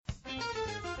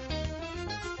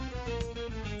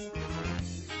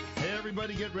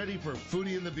everybody, get ready for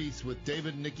Foodie and the Beast with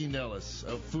David and Nycci Nellis.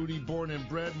 A foodie born and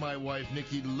bred, my wife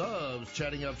Nycci loves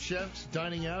chatting up chefs,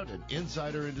 dining out, and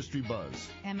insider industry buzz.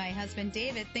 And my husband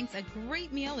David thinks a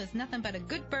great meal is nothing but a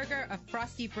good burger, a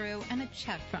frosty brew, and a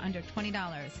check for under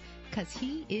 $20. Because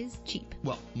he is cheap.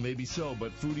 Well, maybe so,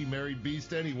 but Foodie married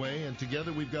Beast anyway, and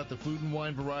together we've got the Food and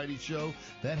Wine Variety Show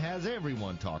that has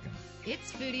everyone talking.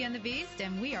 It's Foodie and the Beast,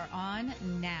 and we are on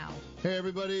now. Hey,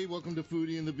 everybody, welcome to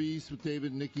Foodie and the Beast with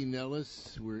David and Nycci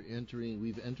Nellis.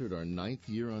 We've entered our 9th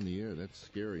year on the air. That's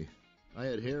scary. I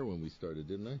had hair when we started,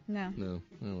 didn't I? No. No.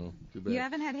 Oh, well, too bad. You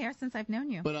haven't had hair since I've known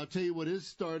you. But I'll tell you what is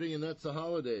starting, and that's the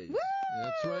holidays. Woo!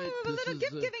 That's right. The little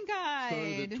gift-giving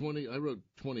guide. Started at I wrote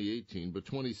 2018, but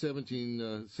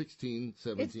 2017, 16,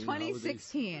 17. It's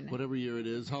 2016. Holidays, whatever year it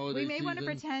is. Holiday We may season. Want to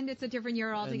pretend it's a different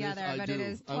year altogether, but it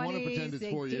is 2016. I want to pretend it's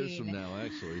 4 years from now,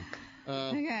 actually.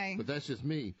 Okay. But that's just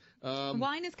me.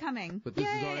 Wine is coming. But this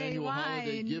Yay, is our annual wine,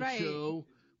 holiday gift right. show.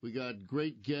 We got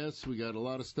great guests. We got a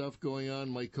lot of stuff going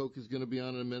on. Mike Koch is going to be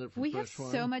on in a minute for We Fresh have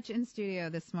Wine. so much in studio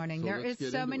this morning. So there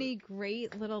is so many it.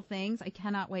 great little things. I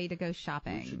cannot wait to go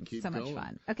shopping. We should keep so much going.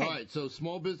 fun. Okay. All right, so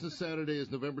Small Business Saturday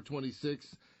is November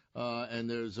 26th, and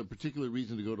there's a particular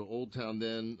reason to go to Old Town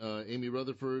then. Amy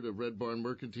Rutherford of Red Barn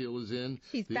Mercantile is in.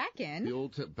 She's back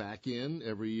in. Back in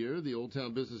every year. The Old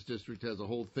Town Business District has a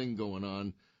whole thing going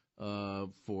on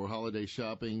for holiday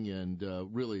shopping, and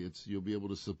really you'll be able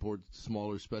to support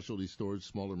smaller specialty stores,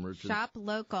 smaller merchants. Shop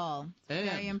local. It's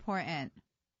very important.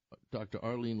 Dr.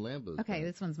 Arlene Lamba. Okay,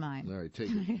 this one's mine. All right,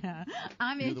 take it. Yeah.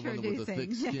 I'm You're introducing. the one with the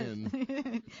thick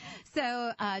skin.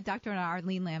 So Dr.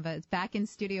 Arlene Lamba is back in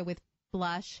studio with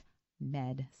Blush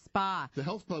Med Spa. The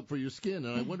health club for your skin,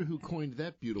 and I wonder who coined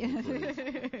that beautiful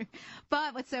phrase.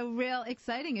 But what's so real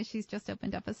exciting is she's just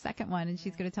opened up a second one, and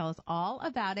she's going to tell us all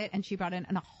about it. And she brought in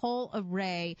a whole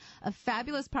array of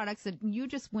fabulous products that you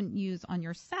just wouldn't use on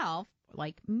yourself,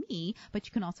 like me, but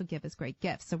you can also give as great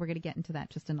gifts. So we're going to get into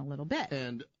that just in a little bit.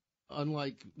 And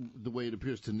unlike the way it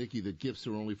appears to Nycci that gifts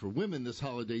are only for women this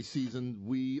holiday season,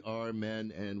 we are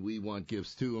men, and we want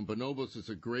gifts too. And Bonobos is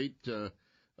a great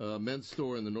men's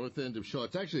store in the north end of Shaw.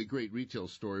 It's actually a great retail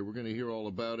story. We're going to hear all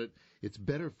about it. It's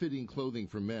better fitting clothing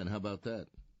for men. How about that?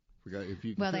 If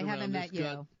you can they haven't met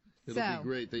you. It'll be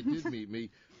great. They did meet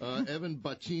me. Evan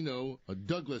Bacchino,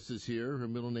 Douglas is here. Her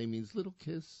middle name means little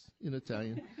kiss in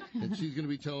Italian. And she's going to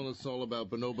be telling us all about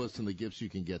Bonobos and the gifts you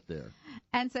can get there.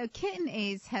 And so Kitten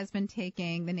Ace has been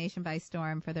taking the nation by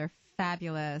storm for their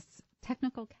fabulous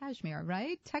technical cashmere,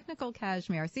 right? Technical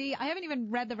cashmere. See, I haven't even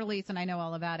read the release and I know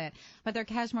all about it. But their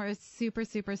cashmere is super,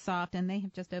 super soft, and they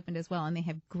have just opened as well, and they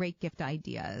have great gift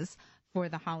ideas for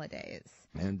the holidays.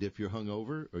 And if you're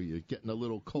hungover or you're getting a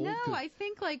little cold. No, I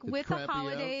think like with the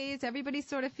holidays, everybody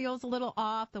sort of feels a little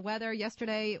off. The weather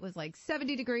yesterday, it was like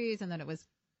 70 degrees, and then it was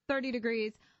 30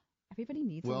 degrees. Everybody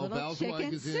needs a little Val's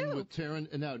chicken is soup. In with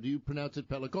Taryn. Now, do you pronounce it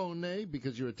pelicone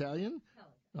because you're Italian?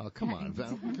 Oh, come on, Val.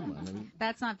 Come on. I mean,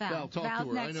 that's not Val. Val, talk Val's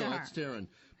to her. I know, to that's Taryn.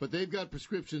 But they've got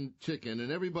prescription chicken, and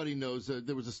everybody knows that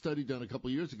there was a study done a couple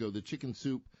of years ago that chicken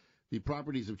soup, the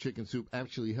properties of chicken soup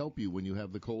actually help you when you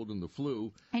have the cold and the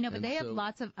flu. I know, but they have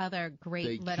lots of other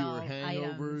great little items. They cure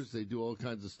hangovers. Items. They do all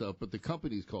kinds of stuff. But the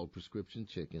company's called Prescription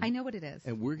Chicken. I know what it is.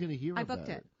 And we're going to hear about it. I booked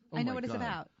it. Oh, I know what it's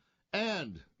about.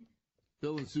 And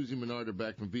Bill and Susie Menard are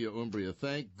back from Via Umbria.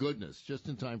 Thank goodness. Just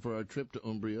in time for our trip to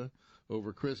Umbria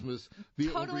over Christmas.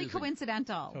 Totally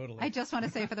coincidental. Totally. I just want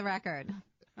to say for the record.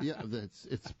 Yeah,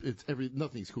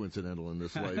 nothing's coincidental in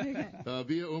this life.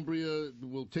 Via Umbria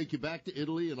will take you back to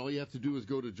Italy, and all you have to do is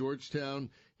go to Georgetown.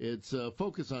 It's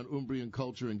focus on Umbrian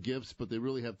culture and gifts, but they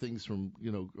really have things from,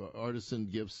 artisan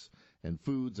gifts and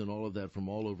foods and all of that from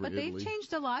all over Italy. But they've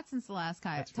changed a lot since the last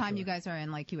time you guys are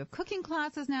in. Like, you have cooking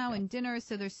classes now and dinners,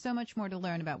 so there's so much more to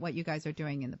learn about what you guys are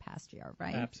doing in the past year,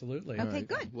 right? Absolutely. Okay,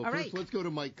 good. Well, all first, right. let's go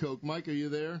to Mike Koch. Mike, are you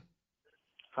there?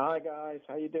 Hi, guys.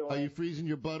 How you doing? Are you freezing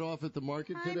your butt off at the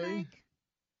market today? Mike.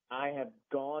 I have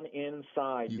gone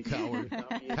inside. You coward.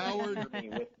 Coward.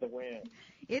 With the wind.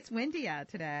 It's windy out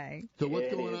today. So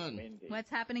what's going on? Windy. What's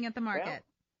happening at the market?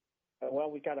 Well,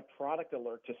 we got a product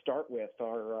alert to start with.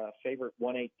 Our favorite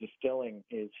 1-8 Distilling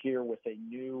is here with a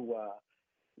new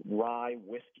rye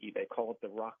whiskey. They call it the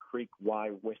Rock Creek Rye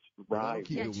Whiskey.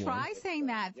 Yeah, try saying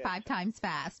that 5 times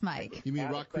fast, Mike. You mean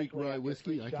Rock Creek Rye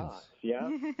Whiskey? Yeah.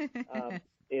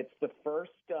 It's the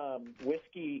first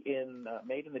whiskey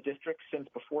made in the district since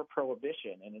before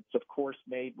Prohibition, and it's, of course,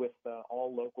 made with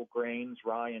all local grains,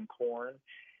 rye and corn.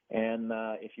 And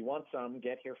if you want some,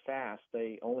 get here fast.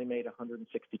 They only made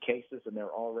 160 cases, and they're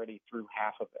already through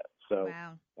half of it. So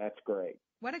That's great.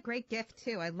 What a great gift,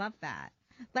 too. I love that.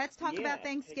 Let's talk about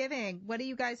Thanksgiving. What do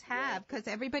you guys have? Because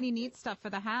everybody needs stuff for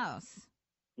the house.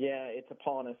 Yeah, it's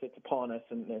upon us. It's upon us.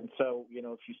 And so,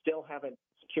 if you still haven't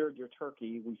secured your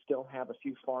turkey, we still have a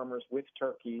few farmers with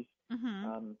turkeys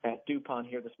at DuPont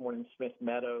here this morning, Smith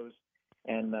Meadows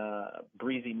and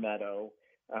Breezy Meadow,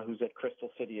 who's at Crystal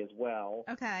City as well.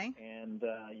 Okay. And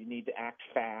you need to act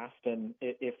fast. And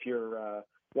if you're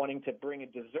wanting to bring a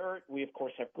dessert, we, of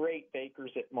course, have great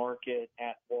bakers at Market,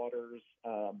 Atwater's,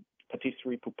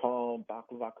 Patisserie Poupon,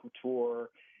 Baklava Couture,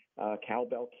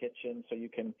 Cowbell Kitchen, so you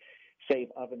can save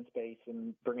oven space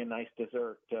and bring a nice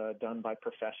dessert done by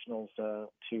professionals to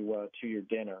your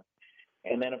dinner.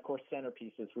 And then, of course,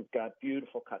 centerpieces. We've got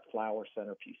beautiful cut flower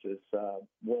centerpieces,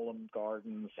 Woolham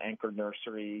Gardens, Anchor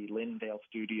Nursery, Lindale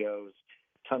Studios,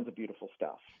 tons of beautiful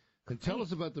stuff. And tell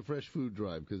us about the fresh food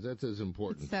drive, because that's as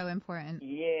important. It's so important.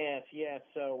 Yes.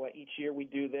 So each year we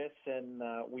do this, and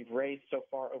we've raised so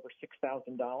far over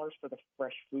 $6,000 for the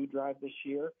fresh food drive this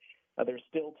year. There's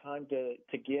still time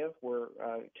to give. We're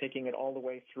taking it all the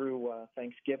way through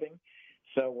Thanksgiving.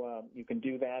 So you can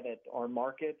do that at our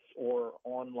markets or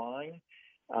online,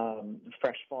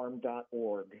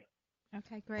 freshfarm.org.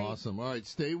 Okay, great. Awesome. All right,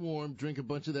 stay warm, drink a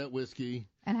bunch of that whiskey.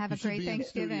 And have a great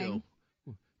Thanksgiving.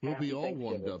 We'll be all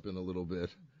warmed up in a little bit.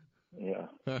 Yeah.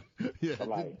 Yeah,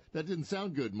 that didn't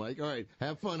sound good, Mike. All right,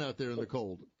 have fun out there in the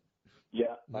cold.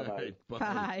 Yeah, bye-bye. All right, bye.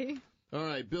 Bye. All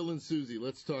right, Bill and Susie,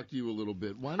 let's talk to you a little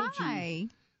bit. Why don't you,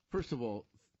 first of all,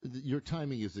 your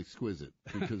timing is exquisite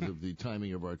because of the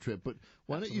timing of our trip, but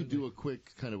why don't you do a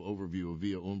quick kind of overview of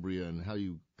Via Umbria and how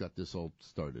you got this all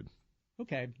started?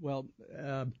 Okay, well,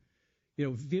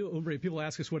 Via Umbria, people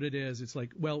ask us what it is. It's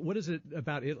like, well, what is it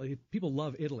about Italy? People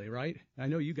love Italy, right? I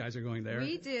know you guys are going there.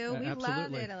 We do. We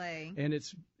love Italy. And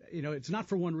it's not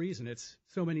for one reason. It's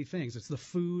so many things. It's the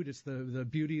food, it's the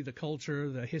beauty, the culture,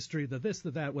 the history, the this,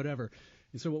 the that, whatever.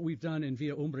 And so what we've done in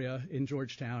Via Umbria in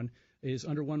Georgetown is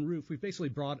under one roof. We've basically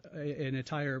brought an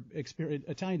entire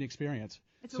Italian experience.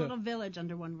 It's a little village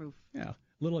under one roof. Yeah.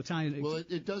 Little Italian. Well,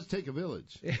 it does take a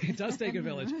village. It does take a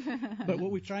village. But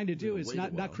what we're trying to do is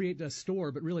not create a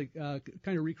store, but really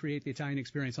kind of recreate the Italian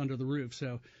experience under the roof.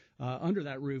 So under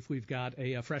that roof, we've got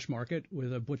a fresh market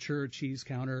with a butcher, cheese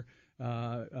counter,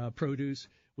 produce.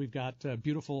 We've got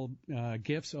beautiful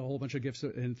gifts, a whole bunch of gifts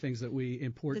and things that we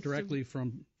import directly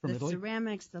from Italy. The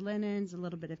ceramics, the linens, a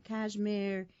little bit of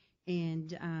cashmere.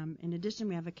 And in addition,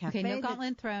 we have a cafe. Okay, no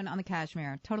gauntlet thrown on the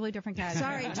cashmere. Totally different cashmere.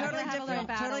 Sorry, totally different.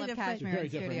 Totally different. Cashmere Very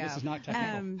different. This is not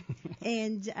technical.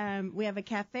 And we have a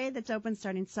cafe that's open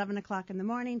starting 7 o'clock in the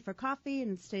morning for coffee,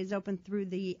 and it stays open through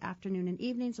the afternoon and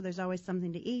evening, so there's always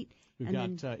something to eat. We've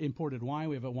got imported wine.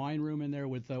 We have a wine room in there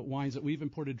with wines that we've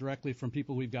imported directly from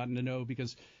people we've gotten to know,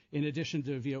 because in addition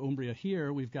to Via Umbria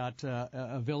here, we've got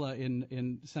a villa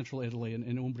in central Italy,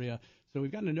 in Umbria. So we've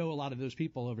gotten to know a lot of those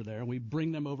people over there. We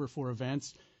bring them over for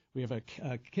events. We have a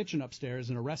kitchen upstairs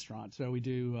and a restaurant. So we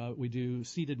do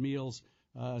seated meals,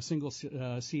 single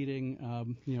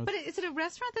seating. But is it a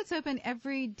restaurant that's open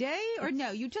every day, or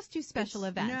no? You just do special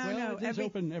events. No, it's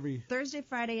open every Thursday,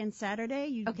 Friday, and Saturday.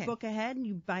 You book ahead and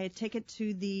you buy a ticket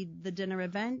to the dinner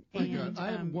event. And,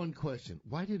 I have one question.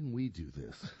 Why didn't we do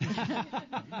this?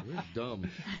 We're dumb.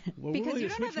 Well, because you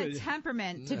don't have the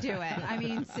temperament to do it. I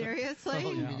mean, seriously.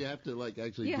 Oh, you have to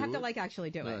actually. You do have it? to actually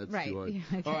do it, That's right? too hard.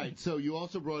 Okay. All right. So you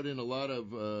also brought in a lot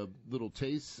of little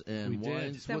tastes and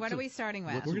wines. So what are we starting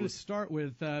with? We're going to start with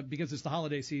because it's the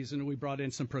holiday season. We brought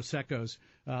in some proseccos,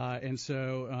 and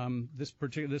so this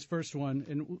first one,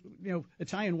 and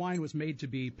Italian wine was made to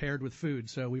be paired with food.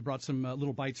 So we brought some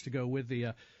little bites to go with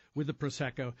the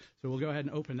prosecco. So we'll go ahead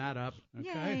and open that up.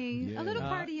 Okay. Yay! A little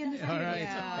party in the studio. All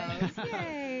right.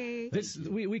 Yay!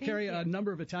 We carry a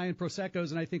number of Italian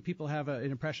proseccos, and I think people have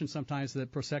an impression sometimes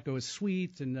that prosecco is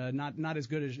sweet and not as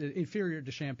good as inferior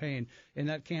to champagne, and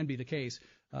that can be the case.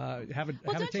 Have a taste of this.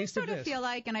 Don't you sort of feel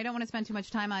like, and I don't want to spend too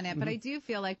much time on it, but I do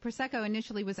feel like Prosecco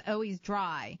initially was always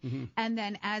dry, and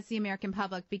then as the American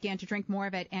public began to drink more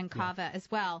of it, and Cava as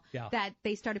well, that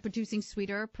they started producing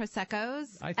sweeter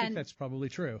Proseccos. I think that's probably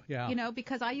true, yeah.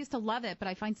 Because I used to love it, but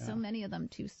I find so many of them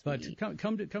too sweet. But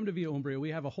come to Via Umbria.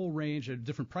 We have a whole range of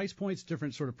different price points,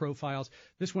 different sort of profiles.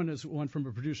 This one is one from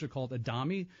a producer called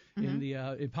Adami in the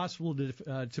impossible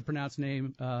to pronounce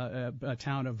name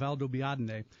town of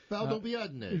Valdobbiadene. All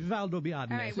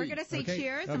right, we're going to say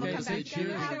cheers, and we'll come back.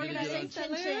 Cheers. We're going to say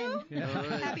salute.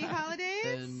 Right. Happy holidays.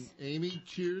 And Amy,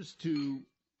 cheers to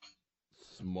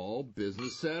Small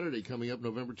Business Saturday coming up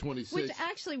November 26th. Which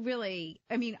actually really,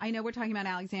 I know we're talking about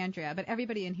Alexandria, but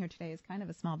everybody in here today is kind of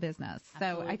a small business.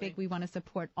 Absolutely. So I think we want to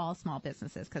support all small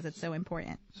businesses because it's so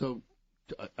important. So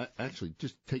actually,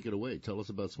 just take it away. Tell us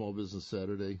about Small Business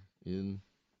Saturday in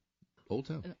Old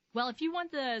Town. Well, if you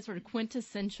want the sort of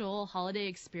quintessential holiday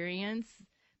experience,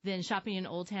 then shopping in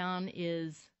Old Town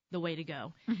is the way to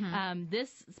go. Mm-hmm.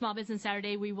 This Small Business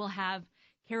Saturday, we will have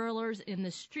carolers in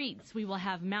the streets. We will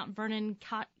have Mount Vernon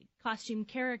costume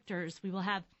characters. We will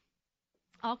have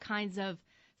all kinds of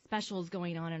specials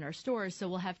going on in our stores. So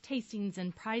we'll have tastings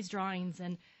and prize drawings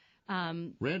and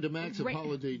random acts of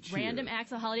holiday cheer. Random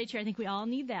acts of holiday cheer. I think we all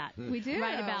need that. We do.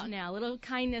 Right about now. A little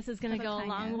kindness is going to go a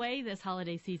long way this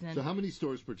holiday season. So how many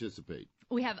stores participate?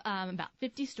 We have about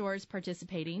 50 stores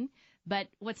participating. But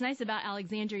what's nice about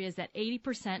Alexandria is that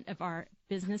 80% of our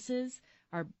businesses,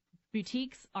 our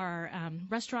boutiques, our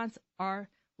restaurants are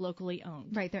locally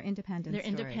owned. Right, they're independent. They're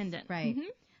stores. independent. Right. Mm-hmm.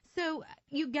 So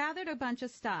you gathered a bunch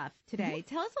of stuff today.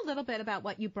 Tell us a little bit about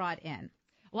what you brought in.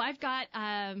 Well, I've got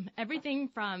everything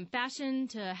from fashion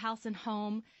to house and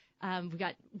home. We've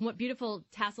got beautiful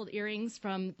tasseled earrings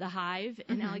from the Hive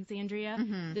in Alexandria.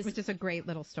 Which is a great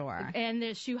little store. And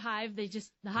the Shoe Hive, the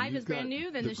Hive is brand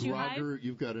new. Then the Shoe Hive.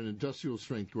 You've got an industrial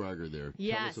strength grogger there.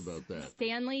 Yes. Tell us about that.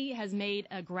 Stanley has made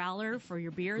a growler for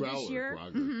your beer this year.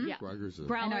 Grogger. Yeah. Grogger's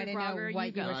a... I didn't know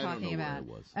what you were talking about.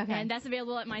 Okay. And that's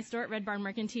available at my store at Red Barn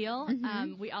Mercantile.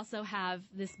 We also have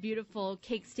this beautiful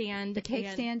cake stand. The cake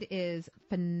stand is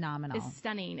phenomenal. It's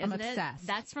stunning, I'm isn't obsessed. it?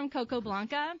 That's from Coco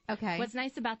Blanca. Okay. What's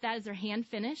nice about that is they're hand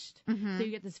finished. So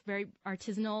you get this very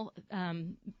artisanal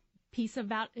piece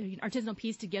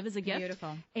to give as a gift.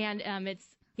 Beautiful. And it's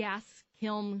gas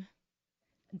kiln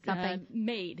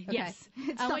made. Okay. Yes.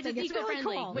 It's which is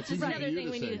eco-friendly, cool. which is another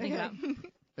thing we need to think about.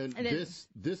 And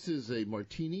this is a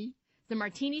martini? The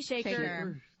martini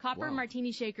shaker. Copper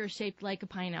martini shaker shaped like a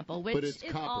pineapple, which is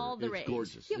copper. all the rage. It's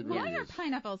gorgeous. Yeah, why are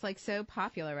pineapples like so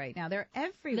popular right now? They're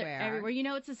everywhere. They're everywhere. You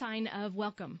know, it's a sign of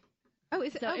welcome. Oh,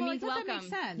 is it? So oh, it well, means I guess welcome. that makes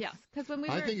sense. Yeah. Because when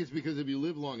I think it's because if you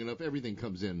live long enough, everything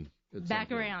comes in.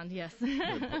 Back around, yes.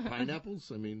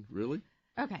 Pineapples? I mean, really?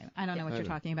 Okay, I don't know what you're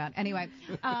talking about. Anyway,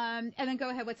 and then go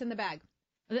ahead. What's in the bag?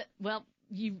 Well,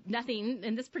 nothing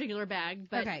in this particular bag,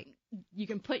 but you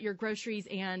can put your groceries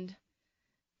and.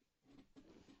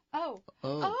 Oh,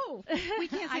 we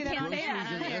can't say that. Groceries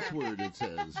and S word, it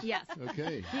says. Yes.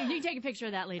 Okay. You can take a picture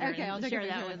of that later. Okay, I'll share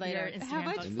that with later. How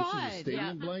much and fun! This is a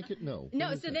stadium blanket? No.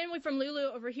 No. So then from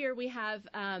Lulu over here, we have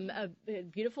a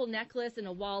beautiful necklace and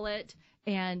a wallet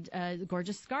and a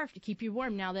gorgeous scarf to keep you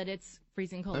warm now that it's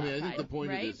freezing cold outside. I think the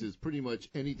point of this is pretty much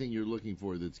anything you're looking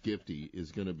for that's gifty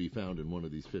is going to be found in one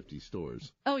of these 50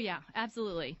 stores. Oh yeah,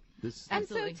 absolutely. And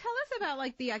so tell us about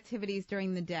like the activities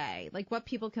during the day, like what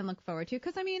people can look forward to.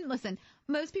 Because I mean, listen,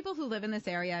 most people who live in this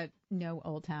area know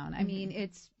Old Town. I mean,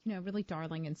 it's really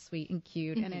darling and sweet and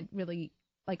cute, and it really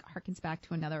like harkens back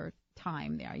to another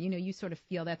time there. You sort of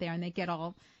feel that there, and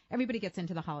everybody gets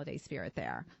into the holiday spirit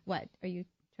there. What are you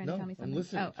trying to tell me something? I'm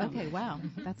listening. Oh, okay. Wow,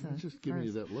 that's I'm just giving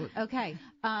you that look. Okay.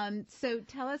 So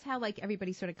tell us how like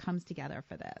everybody sort of comes together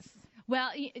for this. Well,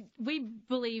 we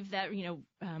believe that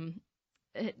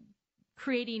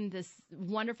creating this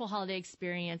wonderful holiday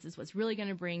experience is what's really going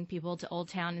to bring people to Old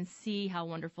Town and see how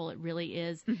wonderful it really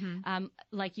is.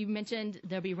 Like you mentioned,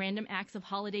 there'll be random acts of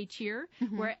holiday cheer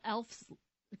where elves,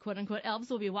 quote unquote, elves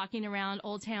will be walking around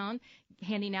Old Town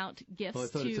handing out gifts. Oh, I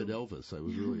thought it said Elvis. I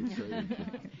was really excited.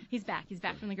 He's back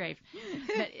from the grave.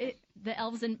 But the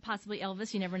elves and possibly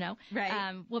Elvis, you never know,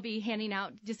 will be handing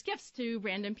out just gifts to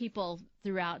random people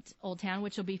throughout Old Town,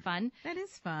 which will be fun. That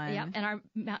is fun. Yeah, and our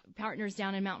partners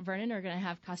down in Mount Vernon are going to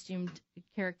have costumed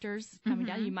characters coming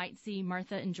down. You might see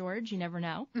Martha and George. You never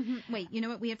know. Wait, you know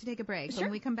what? We have to take a break. So when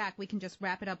we come back, we can just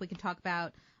wrap it up. We can talk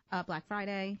about Black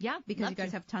Friday. Yeah, because you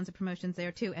guys have tons of promotions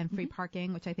there too, and free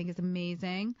parking, which I think is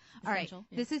amazing. All right,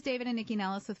 this is David and Nycci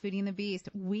Nellis with Foodie and the Beast.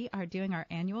 We are doing our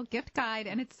annual gift guide,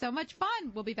 and it's so much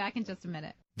fun. We'll be back in just a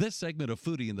minute. This segment of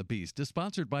Foodie and the Beast is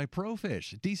sponsored by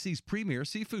ProFish, DC's premier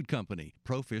seafood company.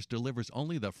 ProFish delivers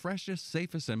only the freshest,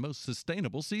 safest, and most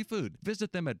sustainable seafood.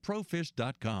 Visit them at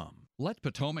profish.com. Let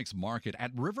Potomac's Market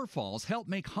at River Falls help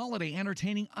make holiday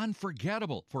entertaining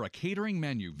unforgettable. For a catering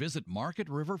menu, visit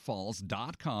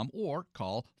marketriverfalls.com or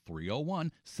call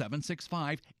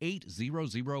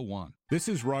 301-765-8001. This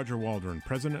is Roger Waldron,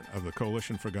 president of the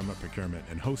Coalition for Government Procurement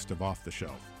and host of Off the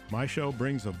Shelf. My show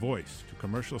brings a voice to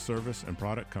commercial service and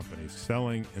product companies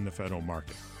selling in the federal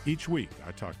market. Each week,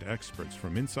 I talk to experts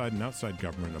from inside and outside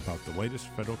government about the latest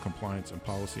federal compliance and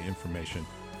policy information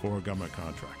for government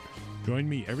contractors. Join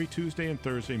me every Tuesday and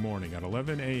Thursday morning at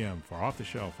 11 a.m. for Off the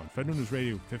Shelf on Federal News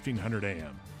Radio 1500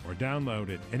 a.m. or download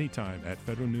it anytime at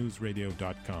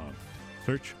federalnewsradio.com.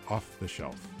 Search Off the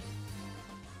Shelf.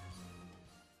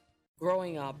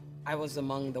 Growing up, I was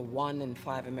among the 1 in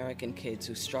 5 American kids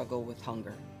who struggle with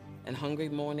hunger. And hungry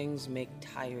mornings make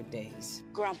tired days.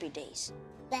 Grumpy days.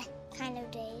 Bleh. kind of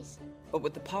days. But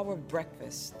with the power of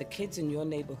breakfast, the kids in your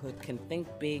neighborhood can think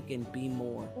big and be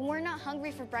more. When we're not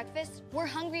hungry for breakfast, we're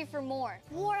hungry for more.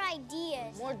 More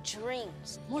ideas. More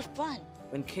dreams. More fun.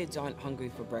 When kids aren't hungry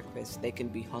for breakfast, they can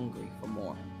be hungry for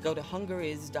more. Go to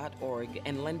hungeris.org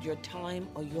and lend your time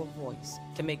or your voice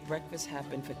to make breakfast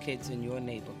happen for kids in your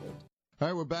neighborhood. All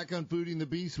right, we're back on Foodie and the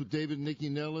Beast with David and Nycci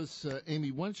Nellis.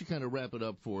 Amy, why don't you kind of wrap it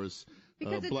up for us?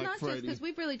 Because it's Black not Friday. just because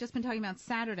we've really just been talking about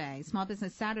Saturday, Small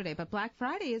Business Saturday, but Black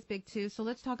Friday is big too. So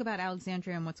let's talk about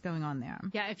Alexandria and what's going on there.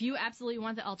 Yeah, if you absolutely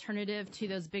want the alternative to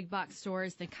those big box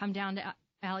stores, then come down to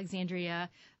Alexandria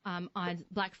on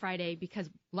Black Friday, because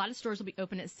a lot of stores will be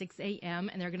open at 6 a.m.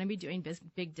 and they're going to be doing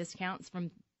big discounts from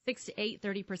 6 to 8,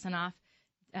 30% off,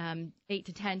 8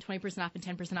 to 10, 20% off, and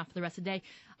 10% off for the rest of the day,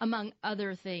 among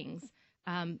other things.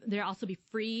 There'll also be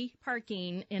free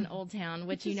parking in Old Town,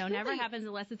 which you know really never happens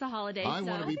unless it's a holiday. I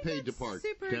want to be paid to park.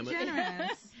 Super damn it.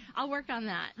 generous. I'll work on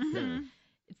that. Mm-hmm.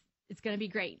 It's going to be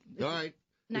great. All right.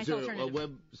 Nice Is there alternative. a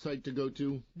website to go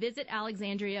to? Visit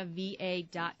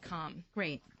alexandriava.com.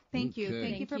 Great. Thank you. Okay.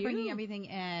 Thank you for bringing everything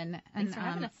in. And, Thanks for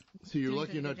having us. So you're doing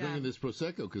lucky you're such a not good drinking job. this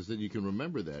Prosecco, because then you can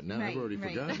remember that. Now Right, I've already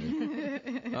right. forgotten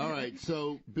it. All right.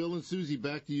 So Bill and Susie,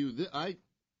 back to you. I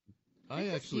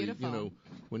actually, beautiful.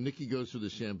 when Nycci goes for the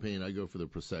champagne, I go for the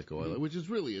Prosecco, which is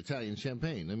really Italian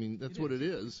champagne. I mean, that's what it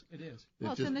is. It is.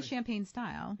 Well, it's in the champagne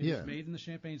style. It's made in the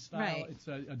champagne style. Right. It's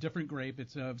a different grape.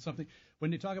 It's something.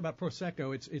 When you talk about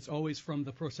Prosecco, it's always from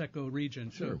the Prosecco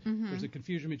region. Sure. So there's a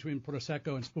confusion between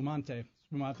Prosecco and Spumante.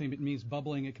 Spumante means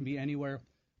bubbling. It can be anywhere.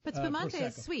 But Spumante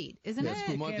is Prosecco. sweet, isn't Yeah, it?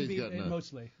 Spumante's got none.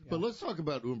 Mostly. Yeah. But let's talk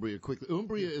about Umbria quickly.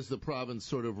 Umbria is the province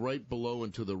sort of right below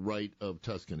and to the right of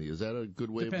Tuscany. Is that a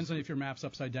good way Depends of... on if your map's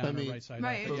upside down or right side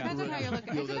Right. up. It depends on how you're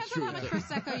looking. No, It that's depends on how true. much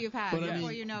Prosecco you've had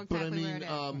before you know exactly where it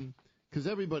is. Because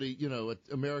everybody,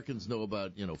 Americans know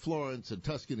about, Florence and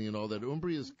Tuscany and all that.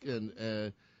 Umbria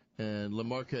and Le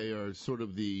Marche are sort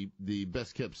of the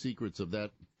best kept secrets of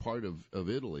that part of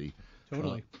Italy.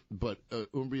 Totally. But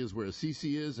Umbria is where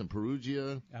Assisi is, and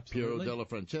Perugia, Absolutely. Piero della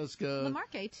Francesca, Le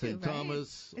Marche too, St. right?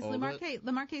 Thomas. Is all Le that. Marche?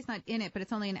 Le Marche's not in it, but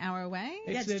it's only an hour away.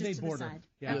 It's, just they to the border. side.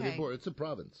 Yeah. Yeah, Okay. it's a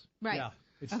province. Right. Yeah.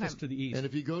 It's Okay. just to the east. And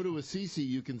if you go to Assisi,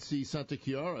 you can see Santa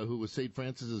Chiara, who was St.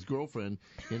 Francis's girlfriend,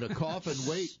 in a coffin.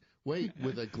 Wait,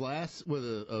 with a glass, with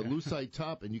a lucite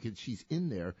top, and she's in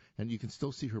there, and you can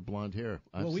still see her blonde hair.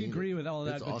 Well, we agree with all of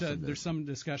that, It's but awesome, there's some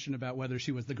discussion about whether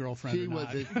she was the girlfriend She or was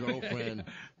not. his girlfriend.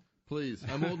 Please,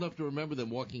 I'm old enough to remember them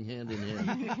walking hand in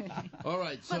hand. All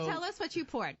right, so Well, tell us what you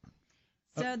poured.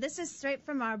 So this is straight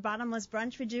from our bottomless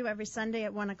brunch we do every Sunday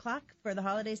at 1 o'clock. For the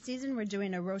holiday season, we're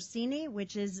doing a Rossini,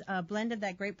 which is a blend of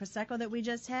that great Prosecco that we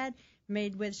just had,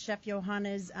 made with Chef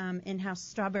Johanna's in-house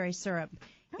strawberry syrup.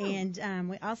 Oh. And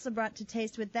we also brought to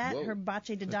taste with that Whoa, her Baci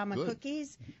di that's Dama good.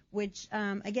 cookies, which,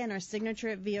 again, are signature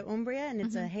at Via Umbria. And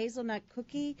it's a hazelnut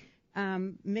cookie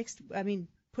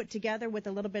put together with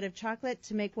a little bit of chocolate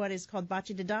to make what is called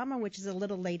Baci di Dama, which is a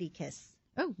little lady kiss.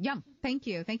 Oh, yum. Thank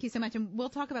you. Thank you so much. And we'll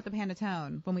talk about the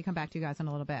Panettone when we come back to you guys in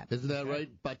a little bit. isn't that right?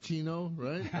 Bacino,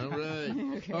 right? All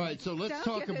right. Okay. All right, so let's Don't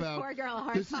talk give about... this poor girl a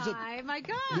hard this is a- time. My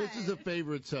God. This is a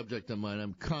favorite subject of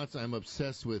mine. I'm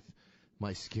obsessed with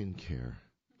my skincare.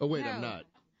 Oh, wait, I'm No. not.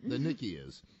 The Nycci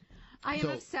is. I am So,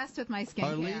 obsessed with my skincare.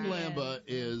 Arlene Lamba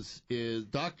is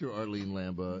Dr. Arlene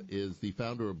Lamba is the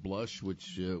founder of Blush,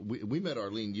 which we met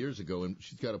Arlene years ago, and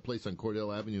she's got a place on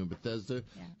Cordell Avenue in Bethesda.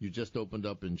 Yeah. You just opened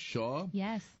up in Shaw,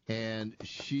 Yes. and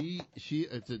she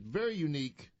it's a very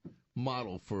unique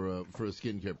model for a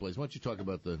skincare place. Why don't you talk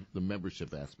about the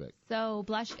membership aspect? So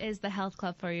Blush is the health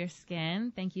club for your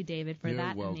skin. Thank you, David, for You're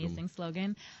that welcome. amazing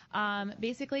slogan.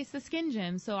 Basically, it's the skin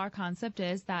gym. So our concept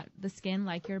is that the skin,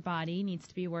 like your body, needs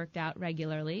to be worked out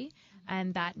regularly.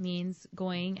 And that means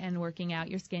going and working out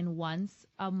your skin once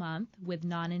a month with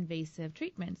non-invasive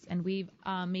treatments. And we've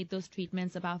made those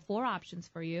treatments about 4 options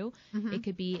for you. It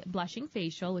could be blushing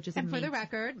facial, which is And for the amazing.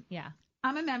 record, Yeah.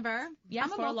 I'm a member. Yes,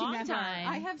 I'm a for a long multi-member. time.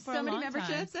 I have For so a many long time.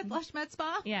 memberships at Blush Med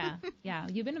Spa. Yeah.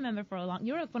 You've been a member for a long.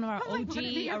 You're one of our I'm like OG one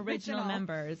of the original original.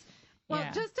 members. Well,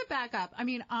 Yeah. just to back up, I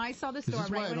mean, I saw the Is store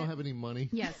this right why I when don't it- have any money?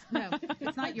 Yes, no,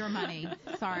 it's not your money.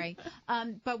 Sorry.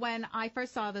 But when I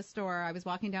first saw the store, I was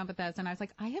walking down Bethesda and I was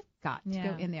like, I have got to Yeah.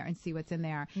 go in there and see what's in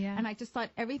there. Yeah. And I just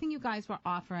thought everything you guys were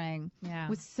offering Yeah.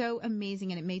 was so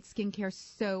amazing and it made skincare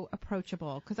so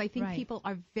approachable because I think Right. people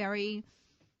are very,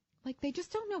 they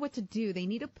just don't know what to do. They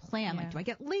need a plan. Yeah. Like, do I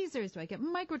get lasers? Do I get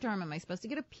microderm? Am I supposed to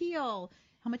get a peel?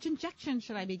 How much injection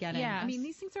should I be getting? Yes. I mean,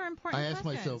 these things are important I ask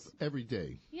questions. myself every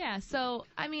day. Yeah, so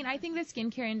I mean, I think the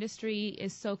skincare industry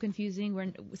is so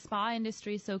confusing. Spa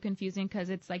industry is so confusing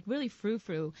because it's like really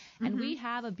frou-frou, and we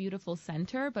have a beautiful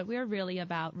center, but we're really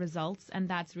about results, and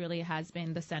that's really has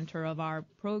been the center of our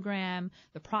program,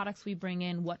 the products we bring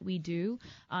in, what we do.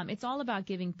 It's all about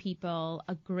giving people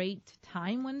a great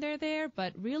time when they're there,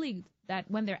 but really that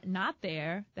when they're not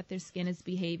there, that their skin is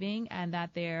behaving and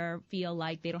that they feel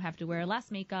like they don't have to wear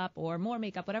less makeup or more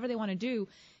makeup, whatever they want to do.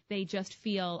 They just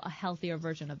feel a healthier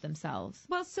version of themselves.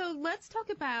 Well, so let's talk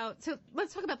about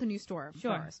the new store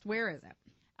first. Where is it?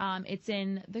 It's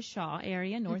in the Shaw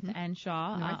area, North End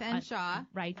Shaw. North End Shaw.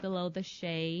 Right below the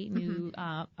Shea new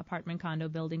apartment condo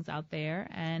buildings out there.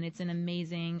 And it's an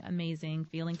amazing, amazing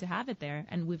feeling to have it there.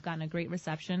 And we've gotten a great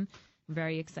reception.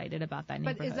 Very excited about that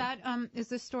neighborhood. But is that is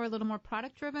this store a little more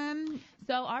product driven?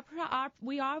 So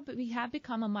we have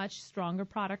become a much stronger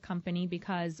product company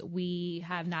because we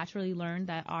have naturally learned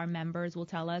that our members will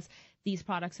tell us these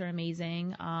products are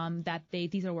amazing, that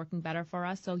these are working better for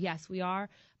us. So yes, we are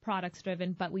products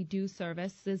driven, but we do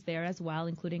services there as well,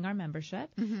 including our membership.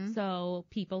 So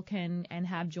people can and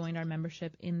have joined our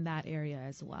membership in that area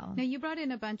as well. Now you brought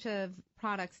in a bunch of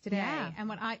products today, and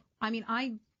what I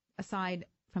aside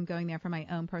from going there for my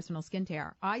own personal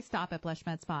skincare, I stop at Blush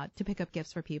Med Spa to pick up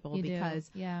gifts for people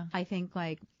because I think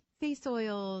like face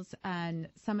oils and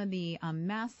some of the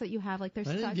masks that you have, like they're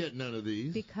I didn't get none of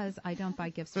these because I don't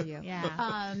buy gifts for you.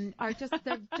 They're just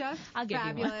I'll give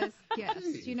fabulous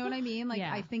gifts. Do you know what I mean? Like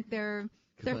I think they're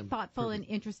thoughtful and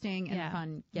interesting and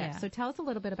fun gifts. So tell us a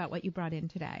little bit about what you brought in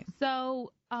today.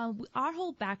 So our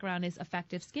whole background is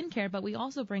effective skincare, but we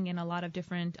also bring in a lot of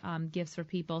different gifts for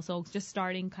people. So just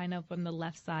starting kind of from the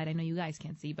left side. I know you guys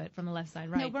can't see, but from the left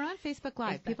side, right? No, we're on Facebook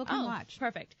Live. People can watch.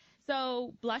 Perfect.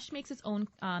 So Blush makes its own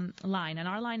line, and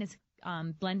our line is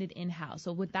blended in-house.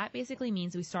 So what that basically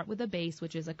means, we start with a base,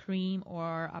 which is a cream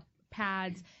or a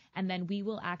pads, and then we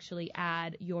will actually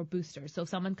add your booster. So if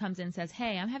someone comes in and says,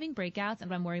 hey, I'm having breakouts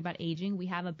and I'm worried about aging, we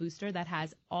have a booster that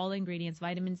has all the ingredients,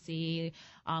 vitamin C,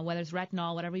 whether it's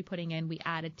retinol, whatever we're putting in, we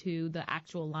add it to the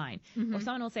actual line. Or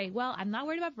someone will say, well, I'm not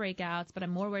worried about breakouts, but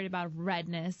I'm more worried about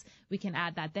redness. We can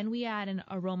add that. Then we add an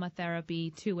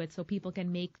aromatherapy to it so people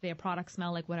can make their product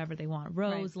smell like whatever they want.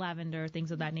 Rose, lavender,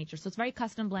 things of that nature. So it's very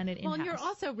custom blended in-house. Well, and you're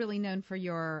also really known for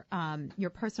your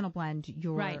personal blend,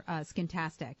 your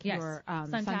Skintastic, your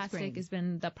Suntastic sunscreen. has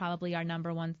been probably our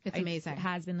number one. It's amazing. It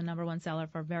has been the number one seller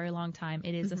for a very long time.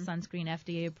 It is a sunscreen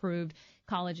FDA approved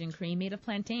collagen cream made of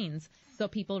plantains. So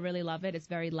people really love it. It's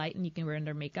very light and you can wear it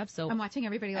under makeup. So I'm watching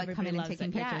everybody come in and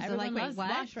taking pictures. Yeah, they're like, wait, loves what?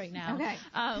 Blush right now. Okay.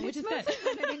 Which is good.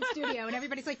 in studio and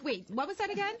everybody's like, wait, what was that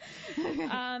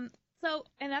again? So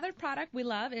another product we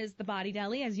love is the Body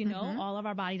Deli. As you know, all of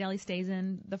our Body Deli stays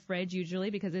in the fridge usually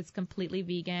because it's completely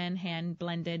vegan,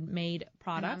 hand-blended, made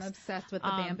products. And I'm obsessed with the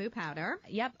bamboo powder.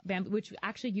 Yep, bamboo, which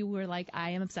actually you were like,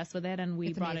 I am obsessed with it, and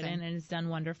we brought it in, and it's done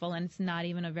wonderful. And it's not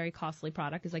even a very costly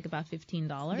product. It's like about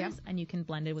 $15, and you can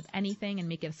blend it with anything and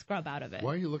make it a scrub out of it.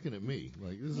 Why are you looking at me?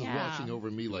 Like this is washing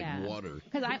over me like water.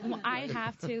 Because I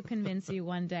have to convince you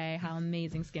one day how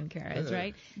amazing skincare is,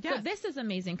 right? Yes. So this is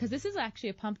amazing because this is actually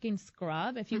a pumpkin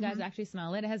scrub. If you guys actually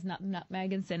smell it, it has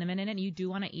nutmeg and cinnamon in it. You do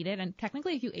want to eat it, and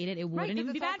technically, if you ate it, it wouldn't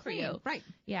even be bad for you. Right.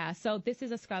 Yeah. So this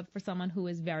is a scrub for someone who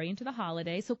is very into the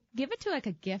holidays. So give it to like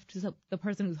a gift to the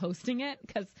person who's hosting it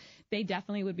because they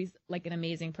definitely would be like an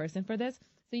amazing person for this.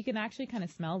 So you can actually kind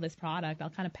of smell this product. I'll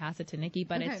kind of pass it to Nycci,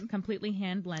 but it's completely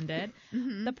hand blended.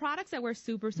 The products that we're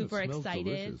super excited.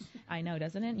 Delicious. I know,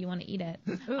 doesn't it? You want to eat it.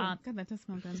 Ooh, God, that does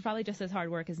smell good. It's probably just as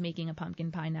hard work as making a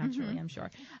pumpkin pie naturally, I'm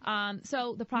sure.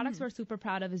 So the products we're super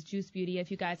proud of is Juice Beauty.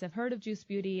 If you guys have heard of Juice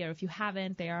Beauty, or if you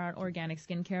haven't, they are an organic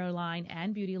skincare line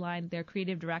and beauty line. Their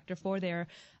creative director for their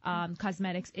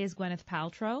cosmetics is Gwyneth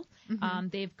Paltrow.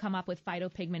 They've come up with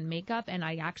phytopigment makeup, and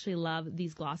I actually love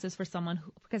these glosses for someone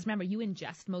who, because remember, you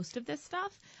ingest most of this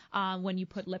stuff when you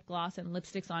put lip gloss and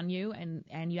lipsticks on you,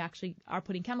 and you actually are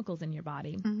putting chemicals in your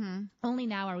body. Only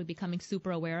now are we becoming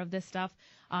super aware of this stuff.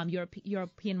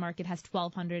 European market has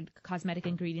 1,200 cosmetic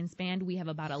ingredients banned. We have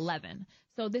about 11.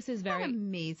 So this is very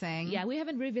amazing. Yeah, we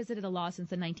haven't revisited a law since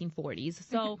the 1940s.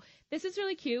 So this is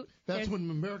really cute. That's when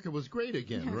America was great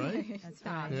again, right?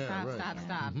 Stop.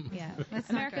 Yeah,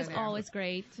 America's always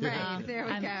great. Right, there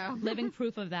we I'm go. living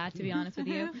proof of that, to be honest with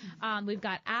you. We've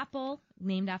got Apple,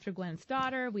 named after Gwen's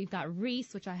daughter. We've got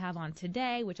Reese, which I have on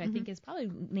today, which I think is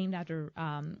probably named after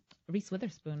Reese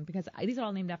Witherspoon, because these are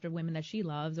all named after women that she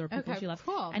loves or people she loves.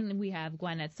 Cool. And we have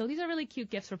Gwyneth. So these are really cute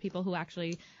gifts for people who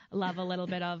actually love a little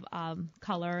bit of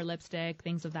color, lipstick,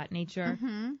 things of that nature.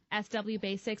 SW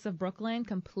Basics of Brooklyn,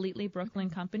 completely Brooklyn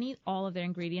company. All of their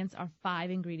ingredients are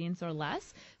 5 ingredients or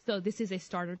less. So this is a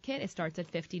starter kit. It starts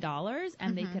at $50,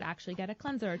 and they could actually get a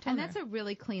cleanser or toner. And that's a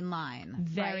really clean line.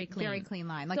 Very right? clean. Very clean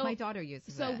line. Like So- my daughter uses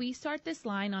it. So we start this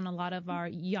line on a lot of our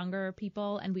younger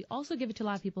people, and we also give it to a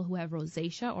lot of people who have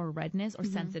rosacea or redness or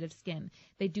sensitive skin.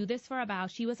 They do this for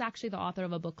she was actually the author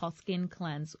of a book called Skin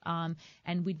Cleanse, and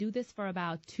we do this for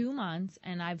about 2 months,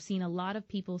 and I've seen a lot of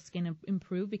people's skin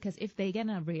improve because if they get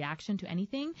a reaction to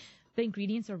anything, the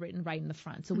ingredients are written right in the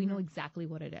front, so we know exactly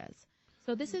what it is.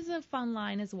 So this is a fun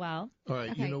line as well. All right,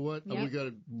 Okay. you know what? Yep. We got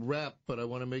to wrap, but I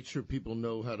want to make sure people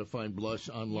know how to find Blush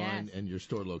online Yes. and your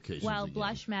store locations. Well, again.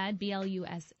 BlushMed,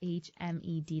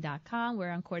 BlushMed.com.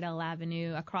 We're on Cordell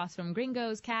Avenue, across from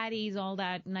Gringos, Caddies, all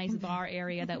that nice bar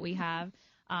area that we have.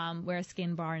 We're a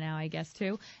skin bar now, I guess,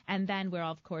 too. And then we're,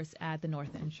 of course, at the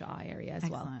North End Shaw area as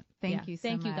well. Excellent. Thank you so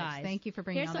Thank you, much. guys. Thank you for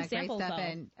bringing Here's all some that great samples, stuff though.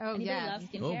 in. Oh, Anybody yeah. love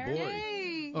Oh, skincare? boy.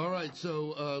 Yay. All right,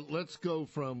 so let's go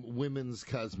from women's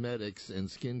cosmetics and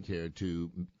skincare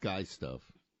to guy stuff,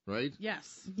 right?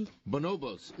 Yes.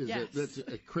 Bonobos Yes. that's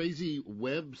a crazy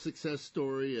web success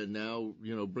story, and now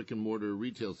brick and mortar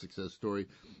retail success story.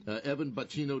 Evan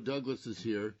Bacino Douglas is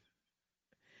here.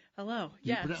 Hello. Do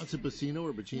you Yes. pronounce it Bacino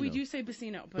or Bacino? We do say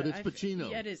Bacino, But it's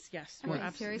Bacino. Yeah, it is. Yes. Are We're you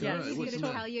absolutely. serious? All right, He's what's going the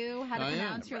to matter? tell you how to I am.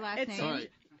 pronounce your last It's- name. All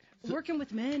right. Working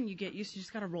with men, you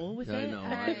just got to roll with I it. know. All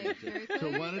right,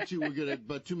 So why don't we'll get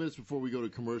about 2 minutes before we go to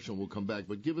commercial, and we'll come back.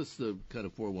 But give us the kind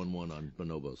of 411 on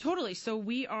Bonobos. Totally. So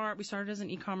we started as an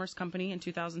e-commerce company in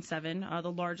 2007,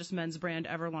 the largest men's brand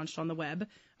ever launched on the web,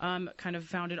 kind of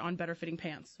founded on better fitting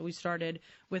pants. So we started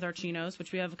with our chinos,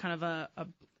 which we have kind of a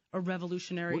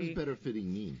revolutionary. What does better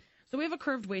fitting mean? So we have a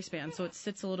curved waistband, so it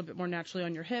sits a little bit more naturally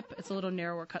on your hip. It's a little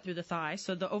narrower cut through the thigh.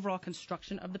 So the overall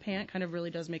construction of the pant kind of really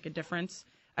does make a difference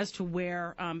as to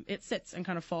where it sits and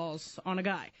kind of falls on a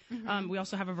guy. We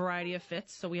also have a variety of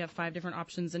fits. So we have 5 different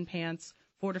options in pants,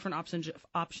 4 different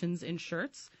options in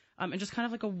shirts, and just kind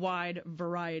of like a wide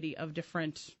variety of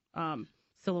different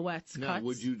silhouettes, Now, cuts.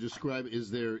 would you describe,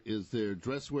 is there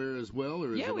dress wear as well,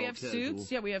 or is it all we have casual?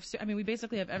 suits. Yeah, we have. I mean, we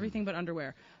basically have everything but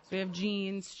underwear. So we have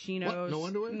jeans, chinos. What? No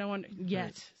underwear? No one yet.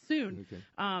 Right. Soon.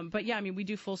 Okay. But yeah, I mean, we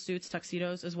do full suits,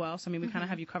 tuxedos as well. So I mean, we kind of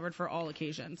have you covered for all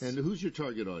occasions. And who's your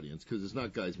target audience? Because it's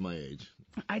not guys my age.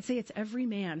 I'd say it's every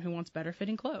man who wants better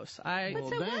fitting clothes. But Well,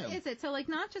 so damn. what is it? So like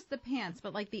not just the pants,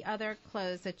 but like the other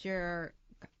clothes that you're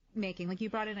making. Like you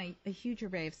brought in a huge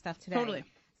array of stuff today. Totally.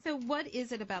 So what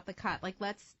is it about the cut? Like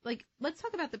let's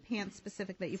talk about the pants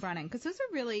specific that you brought in, because those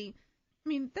are really, I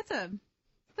mean, that's a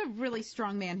really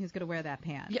strong man who's going to wear that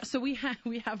pant. Yeah, so we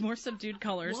have more subdued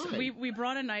colors. Why? We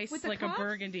brought a nice With the like cuffs? a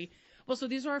burgundy. Well, so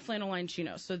these are our flannel line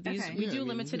chinos. So these Okay. we Yeah, do I mean,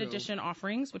 limited edition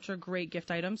offerings, which are great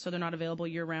gift items. So they're not available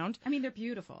year round. I mean, they're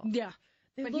beautiful. Yeah,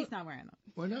 But he's not wearing them.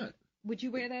 Why not? Would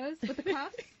you wear those with the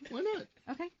cuffs? Why not?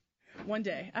 Okay. One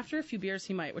day, after a few beers,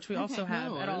 he might, which we also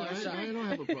have No, at all our I shops. don't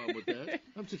have a problem with that.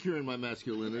 I'm securing my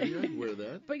masculinity. I can wear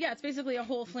that. But yeah, it's basically a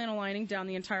whole flannel lining down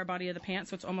the entire body of the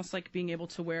pants, so it's almost like being able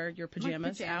to wear your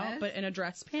pajamas out, pajamas? but in a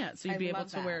dress pants, so you'd I be able love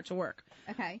to that. wear it to work.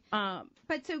 Okay. Um,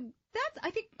 But so I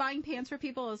think buying pants for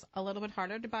people is a little bit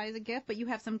harder to buy as a gift, but you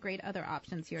have some great other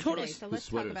options here Totally. today. So The let's talk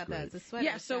sweater's about great. those. The sweater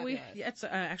yeah, is so fabulous. it's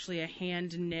actually a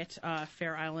hand knit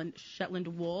Fair Island Shetland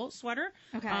wool sweater.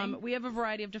 Okay. We have a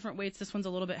variety of different weights. This one's a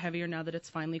little bit hevier now that it's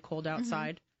finally cold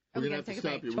outside. We're we going to gotta have to take a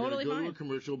stop break. you. We're Totally going to go to a fine.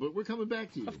 commercial, but we're coming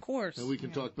back to you. Of course. And we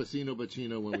can talk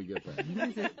Bacino when we get back.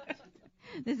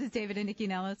 This is David and Nycci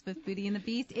Nellis with Foodie and the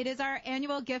Beast. It is our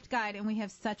annual gift guide, and we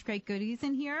have such great goodies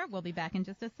in here. We'll be back in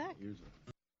just a sec.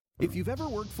 If you've ever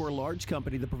worked for a large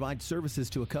company that provides services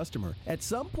to a customer, at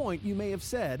some point you may have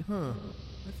said, I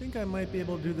think I might be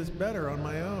able to do this better on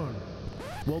my own.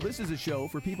 well, this is a show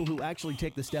for people who actually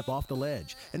take the step off the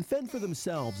ledge and fend for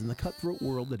themselves in the cutthroat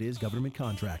world that is government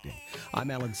contracting.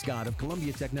 I'm Alan Scott of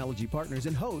Columbia Technology Partners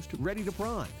and host Ready to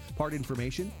Prime. Part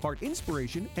information, part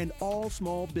inspiration, and all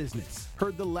small business.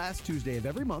 Heard the last Tuesday of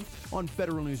every month on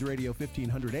Federal News Radio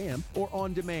 1500 AM or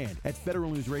on demand at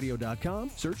federalnewsradio.com.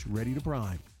 Search Ready to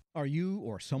Prime. Are you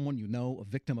or someone you know a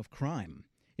victim of crime?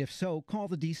 If so, call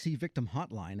the DC Victim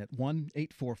Hotline at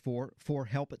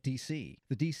 1-844-4HELP-DC.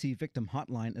 The DC Victim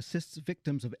Hotline assists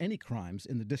victims of any crimes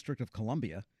in the District of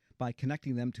Columbia by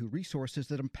connecting them to resources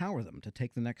that empower them to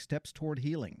take the next steps toward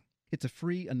healing. It's a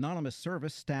free, anonymous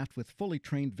service staffed with fully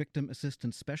trained victim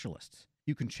assistance specialists.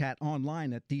 You can chat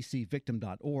online at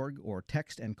dcvictim.org or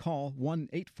text and call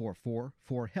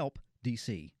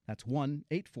 1-844-4HELP-DC. That's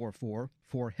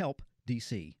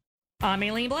 1-844-4HELP-DC. I'm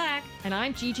Aileen Black. And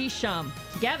I'm Gigi Shum.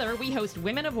 Together, we host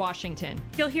Women of Washington.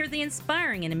 You'll hear the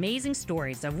inspiring and amazing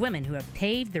stories of women who have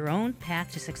paved their own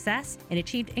path to success and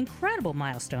achieved incredible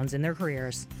milestones in their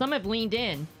careers. Some have leaned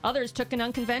in, others took an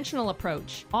unconventional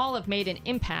approach. All have made an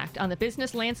impact on the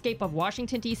business landscape of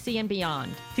Washington, D.C. and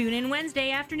beyond. Tune in Wednesday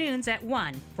afternoons at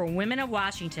 1 for Women of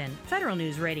Washington, Federal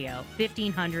News Radio,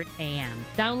 1500 AM.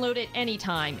 Download it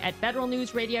anytime at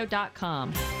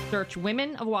federalnewsradio.com. Search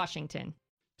Women of Washington.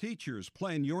 Teachers,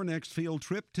 plan your next field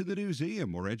trip to the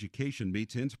museum where education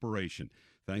meets inspiration.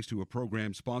 Thanks to a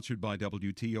program sponsored by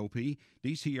WTOP,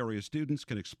 D.C. area students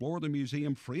can explore the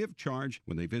museum free of charge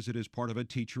when they visit as part of a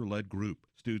teacher-led group.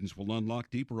 Students will unlock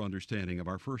deeper understanding of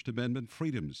our First Amendment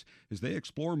freedoms as they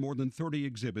explore more than 30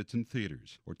 exhibits and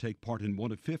theaters or take part in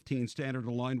one of 15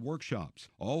 standard-aligned workshops,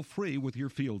 all free with your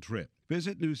field trip.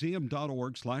 Visit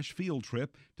museum.org/field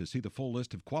trip to see the full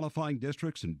list of qualifying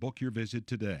districts and book your visit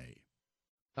today.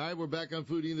 All right, we're back on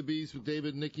Foodie and the Beast with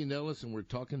David and Nycci Nellis, and we're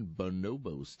talking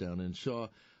bonobos down in Shaw.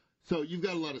 So you've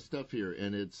got a lot of stuff here,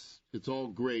 and it's all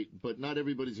great, but not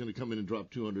everybody's going to come in and drop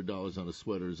 $200 on a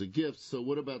sweater as a gift. So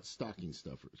what about stocking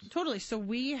stuffers? Totally. So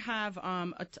we have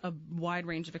a wide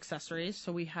range of accessories.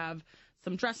 So we have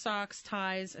some dress socks,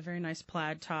 ties, a very nice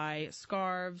plaid tie,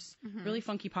 scarves, really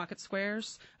funky pocket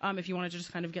squares. If you wanted to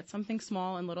just kind of get something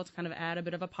small and little to kind of add a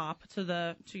bit of a pop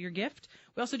to your gift.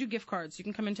 We also do gift cards. You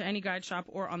can come into any guide shop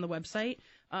or on the website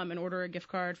and order a gift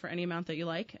card for any amount that you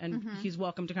like. And he's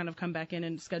welcome to kind of come back in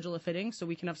and schedule a fitting so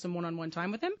we can have some one-on-one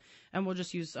time with him. And we'll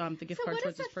just use the gift card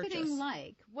towards his purchase. So what is that fitting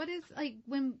like? What is, like,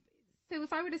 so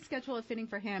if I were to schedule a fitting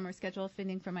for him or schedule a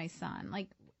fitting for my son, like,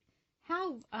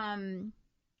 how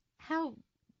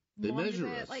they measure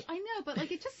it? us. Like, I know, but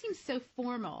like it just seems so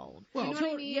formal. Well, you know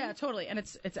what I mean? Yeah, totally. And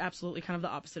it's absolutely kind of the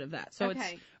opposite of that. So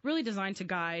it's really designed to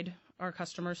guide our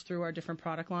customers through our different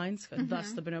product lines,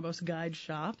 thus the Bonobos Guide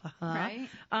Shop. Right.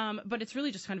 But it's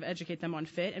really just kind of educate them on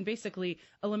fit and basically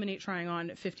eliminate trying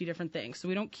on 50 different things. So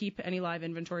we don't keep any live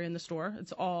inventory in the store.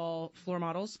 It's all floor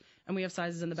models, and we have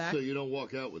sizes in the back. So you don't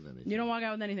walk out with anything? You don't walk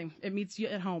out with anything. It meets you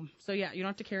at home. So, yeah, you don't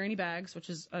have to carry any bags, which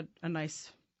is a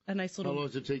nice little... How long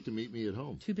does it take to meet me at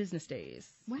home? 2 business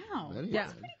days. Wow.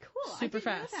 That's pretty cool. Super I didn't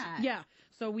fast. know that. Yeah.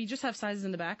 So we just have sizes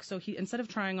in the back. So he, instead of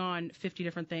trying on 50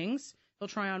 different things, he'll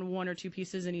try on 1 or 2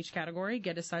 pieces in each category,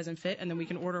 get his size and fit, and then we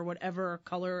can order whatever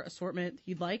color assortment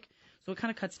he'd like. So it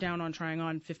kind of cuts down on trying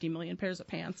on 50 million pairs of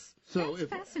pants. So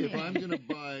if I'm going to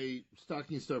buy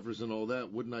stocking stuffers and all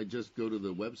that, wouldn't I just go to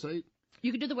the website?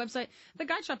 You could do the website. The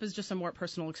guide shop is just a more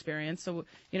personal experience. So,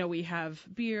 you know, we have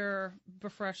beer,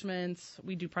 refreshments,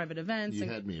 we do private events. You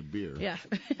had me a beer. Yeah.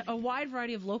 A wide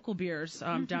variety of local beers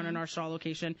down in our Shaw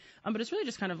location. But it's really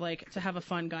just kind of like to have a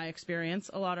fun guy experience.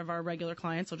 A lot of our regular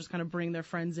clients will just kind of bring their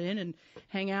friends in and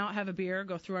hang out, have a beer,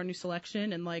 go through our new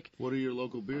selection, and like. What are your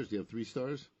local beers? Do you have 3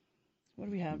 stars? What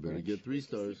do we have? You better get 3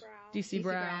 stars. DC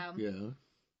Brown. Yeah.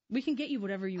 We can get you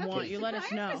whatever you want. You let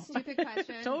us know. I have a stupid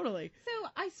question. Totally. So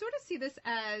I sort of see this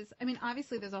as, I mean,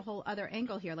 obviously there's a whole other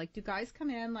angle here. Like, do guys come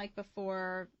in like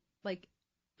before, like,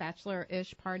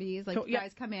 bachelor-ish parties? Like, do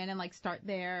guys come in and like start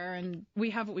there? And we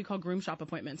have what we call groom shop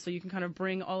appointments. So you can kind of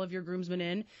bring all of your groomsmen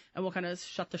in, and we'll kind of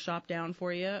shut the shop down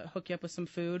for you, hook you up with some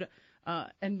food,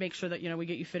 and make sure that, you know, we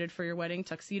get you fitted for your wedding,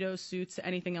 tuxedos, suits,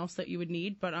 anything else that you would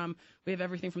need. But we have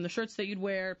everything from the shirts that you'd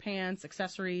wear, pants,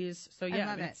 accessories. So yeah,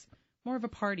 I love it's more of a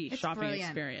party shopping brilliant.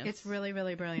 Experience. It's really,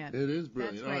 really brilliant. It is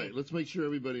brilliant. That's All right, let's make sure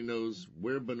everybody knows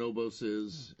where Bonobos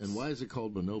is and why is it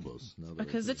called Bonobos?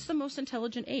 Because it's the most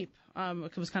intelligent ape.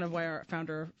 It was kind of why our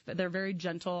founder. They're very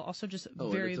gentle. Also, just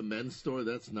and it's a men's store.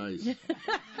 That's nice.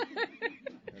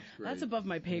 That's above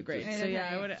my pay grade. So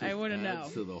yeah, I wouldn't know.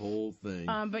 To the whole thing.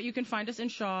 But you can find us in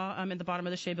Shaw, at the bottom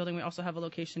of the Shea Building. We also have a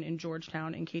location in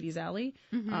Georgetown in Katie's Alley,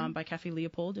 by Cafe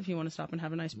Leopold, if you want to stop and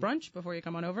have a nice brunch before you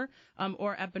come on over,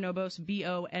 or at Bonobos,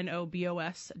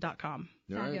 BONOBOS.com.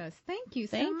 Fabulous. Thank you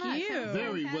so much. Thank you.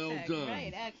 Very well done.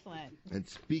 Right, excellent. And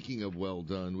speaking of well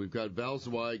done, we've got Val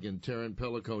Zweig and Taryn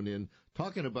Pellicone in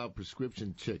talking about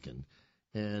prescription chicken.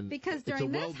 And because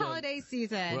during this holiday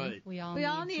season, we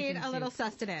all need a little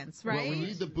sustenance, right? Well, we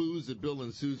need the booze that Bill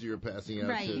and Susie are passing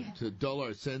out to dull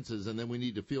our senses, and then we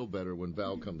need to feel better when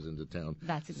Val comes into town.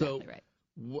 That's exactly right.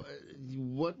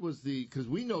 What was because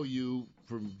we know you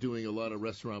from doing a lot of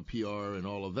restaurant PR and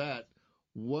all of that.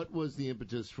 What was the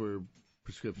impetus for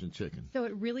prescription chicken? So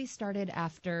it really started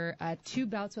after 2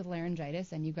 bouts with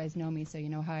laryngitis, and you guys know me, so you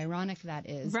know how ironic that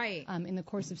is. Right. In the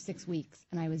course of 6 weeks,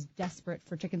 and I was desperate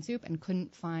for chicken soup and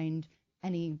couldn't find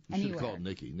anywhere. You should have called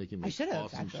Nycci. Nycci makes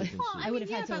awesome actually. chicken soup. I would have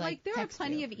had to there are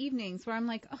plenty of evenings where I'm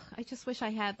like, oh, I just wish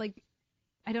I had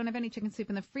I don't have any chicken soup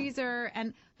in the freezer,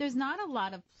 and there's not a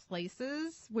lot of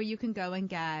places where you can go and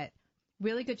get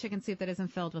really good chicken soup that isn't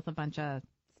filled with a bunch of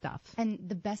stuff. And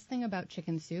the best thing about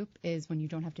chicken soup is when you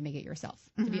don't have to make it yourself,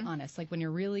 to be honest. Like, when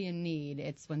you're really in need,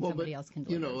 it's when somebody else can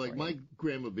deliver it for like my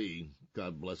Grandma B,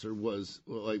 God bless her, was,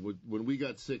 like, when we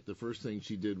got sick, the first thing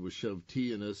she did was shove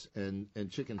tea in us and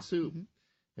chicken soup.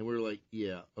 And we were like,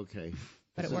 yeah, okay.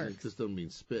 But it works. This doesn't mean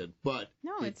spit, but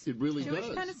no, it really does.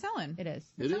 Jewish penicillin. It is.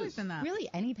 It's always been that. Really,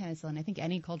 any penicillin. I think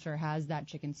any culture has that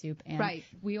chicken soup. And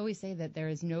we always say that there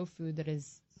is no food that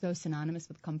is so synonymous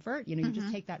with comfort. You know, you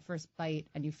just take that first bite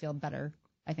and you feel better,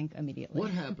 I think, immediately.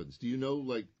 What happens? Do you know,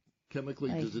 like, chemically,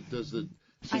 does it...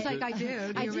 She's like, I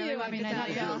do. Do you really want me to tell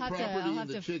you? I'll have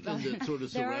to. The chicken that sort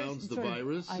of surrounds the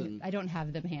virus. I don't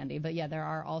have them handy, but yeah, there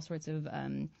are all sorts of.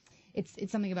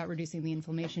 It's something about reducing the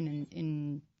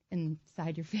inflammation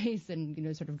inside your face and, you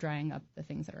know, sort of drying up the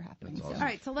things that are happening. Awesome. So, all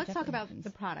right, so let's talk about the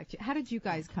product. How did you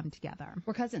guys come together?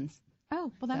 We're cousins.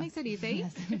 Oh, well, that makes it easy.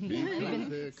 Yes. We've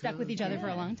been stuck with each other for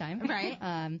a long time.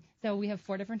 Right. So we have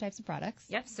 4 different types of products.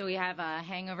 Yep. So we have a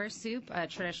hangover soup, a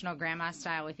traditional grandma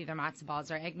style with either matzo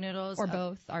balls or egg noodles. Or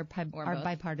both. Our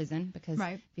bipartisan, because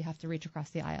if you have to reach across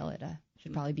the aisle, it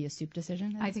should probably be a soup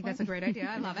decision. I think that's a great idea.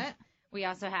 I love it. We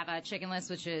also have a chickenless,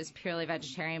 which is purely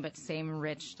vegetarian, but same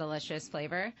rich, delicious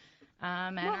flavor.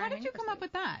 Well, how did you come up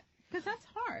with that? Because that's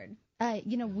hard.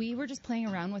 You know, we were just playing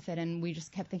around with it, and we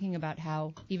just kept thinking about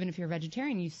how even if you're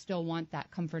vegetarian, you still want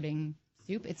that comforting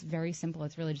soup. It's very simple.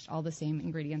 It's really just all the same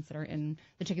ingredients that are in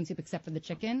the chicken soup except for the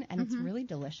chicken, and it's really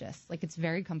delicious. Like, it's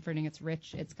very comforting. It's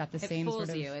rich. It's got the same sort of...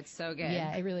 It fools you. It's so good.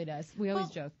 Yeah, it really does. We always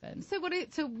joke that. So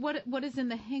what is in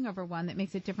the hangover one that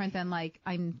makes it different than, like,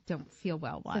 I don't feel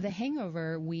well one? So the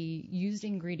hangover, we used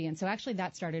ingredients. So actually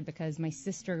that started because my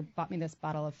sister bought me this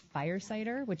bottle of fire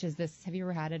cider, which is this, have you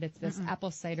ever had it? It's this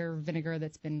apple cider vinegar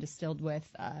that's been distilled with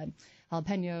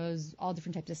jalapenos, all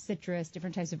different types of citrus,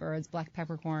 different types of herbs, black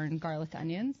peppercorn, garlic,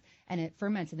 onions, and it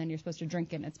ferments, and then you're supposed to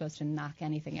drink it, and it's supposed to knock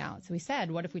anything out. So we said,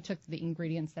 what if we took the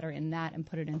ingredients that are in that and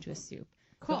put it into a soup?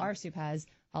 Cool. So our soup has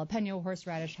jalapeno,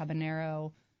 horseradish,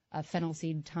 habanero, fennel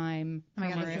seed, thyme. Oh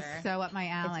my God, this is so up my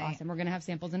alley. It's awesome. We're going to have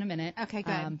samples in a minute. Okay,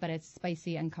 good. But it's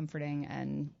spicy and comforting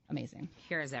and amazing.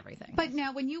 Here's everything. But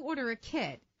now when you order a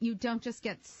kit, you don't just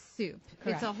get soup.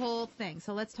 Correct. It's a whole thing.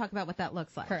 So let's talk about what that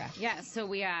looks like. Correct. Yeah, so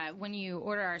we when you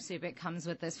order our soup, it comes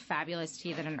with this fabulous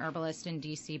tea that an herbalist in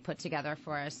D.C. put together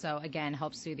for us. So, again,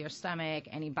 helps soothe your stomach,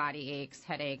 any body aches,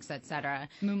 headaches, etc.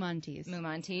 Muman teas.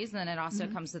 And then it also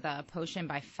comes with a potion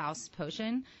by Faust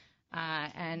Potion.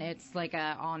 And it's like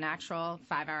a all-natural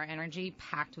 5-hour energy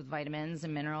packed with vitamins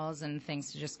and minerals and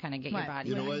things to just kind of get your body.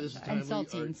 You know why this is timely?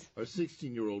 saltines. Our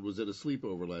 16-year-old was at a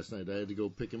sleepover last night. I had to go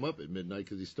pick him up at midnight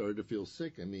because he started to feel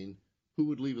sick. I mean, who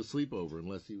would leave a sleepover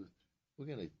unless he was... We're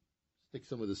going to stick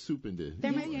some of the soup into...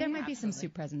 There might be some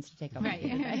soup presents to take home.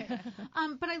 Right.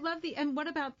 But I love and what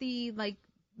about the, like,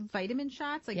 vitamin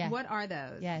shots? Like, what are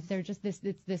those? Yeah, they're just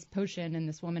this potion and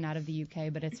this woman out of the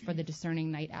UK, but it's for the discerning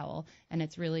night owl, and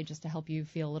it's really just to help you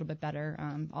feel a little bit better.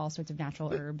 All sorts of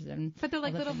natural herbs and. But they're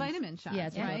like little vitamin shots. Yeah,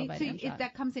 it's right. Little vitamin shot.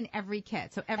 That comes in every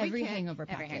kit. So every kit, hangover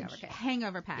package.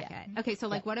 Hangover packet. Yeah. Okay, so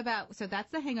like, what about? So that's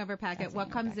the hangover packet.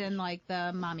 What comes in like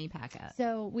the mommy packet?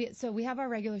 So we have our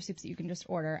regular soups that you can just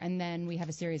order, and then we have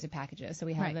a series of packages. So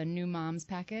we have a new moms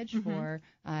package for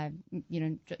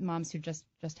moms who just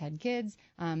had kids.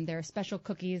 There are special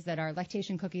cookies that are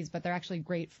lactation cookies, but they're actually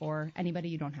great for anybody.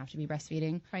 You don't have to be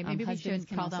breastfeeding. Right, maybe we should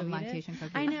call them lactation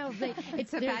cookies. I know.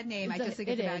 It's a bad name. I just think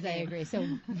it's a bad name. I agree. So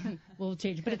we'll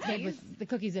change it. But it's made with the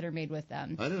cookies that are made with I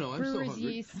don't know. I'm so brewer's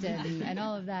hungry. yeast and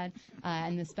all of that.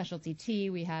 And the specialty tea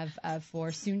we have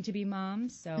for soon-to-be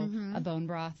moms, so a bone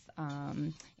broth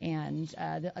and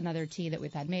another tea that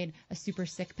we've had made, a super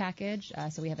sick package.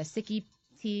 So we have a sicky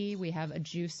tea. We have a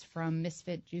juice from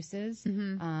Misfit Juices. They've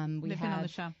been on the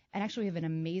show. And actually, we have an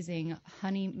amazing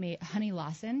honey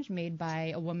lozenge made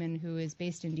by a woman who is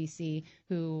based in D.C.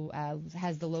 who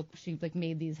has the local. She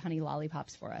made these honey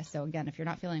lollipops for us. So again, if you're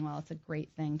not feeling well, it's a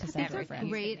great thing to send to a friend.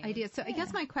 Great idea. So I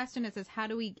guess my question is how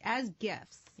do we, as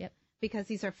gifts? Yep. Because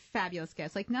these are fabulous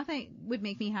gifts. Like, nothing would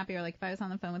make me happier. Like, if I was on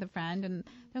the phone with a friend and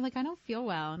they're like, I don't feel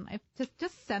well, and I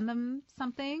just send them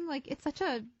something. Like, it's such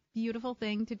a beautiful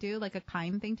thing to do, like a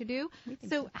kind thing to do.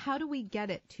 So how do we get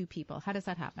it to people? How does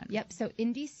that happen? Yep. So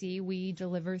in DC, we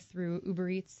deliver through Uber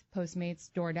Eats, Postmates,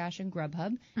 DoorDash, and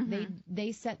Grubhub.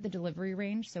 They set the delivery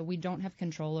range, so we don't have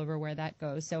control over where that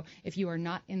goes. So if you are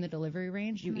not in the delivery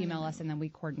range, you email us, and then we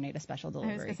coordinate a special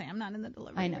delivery. I was going to say, I'm not in the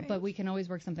delivery I know, range. but we can always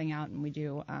work something out, and we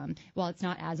do. While it's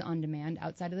not as on demand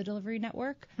outside of the delivery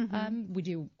network, we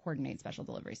do coordinate special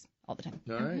deliveries all the time.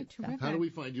 All right. How do we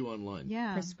find you online?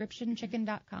 Yeah.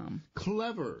 Prescriptionchicken.com. cashmereworld.com.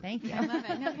 Clever. Thank you. I love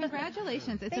it. No,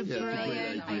 congratulations. It's a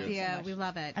brilliant idea. We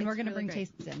love it. And we're going to bring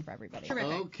tastes in for everybody.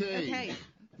 Terrific. Okay.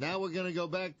 Now we're going to go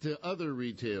back to other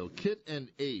retail. Kit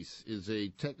and Ace is a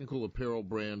technical apparel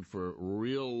brand for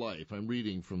real life. I'm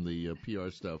reading from the PR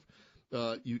stuff.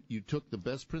 You took the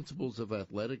best principles of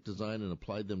athletic design and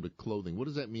applied them to clothing. What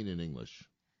does that mean in English?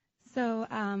 So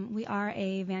we are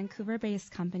a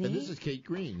Vancouver-based company. And this is Kate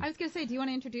Green. I was going to say, do you want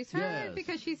to introduce her? Yes.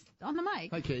 Because she's on the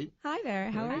mic. Hi, Kate. Hi there.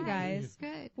 How are you guys?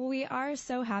 Good. Well, we are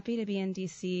so happy to be in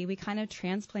D.C. We kind of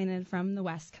transplanted from the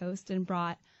West Coast and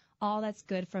brought all that's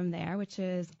good from there, which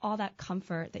is all that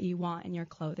comfort that you want in your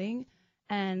clothing.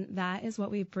 And that is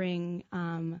what we bring to the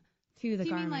garments. Do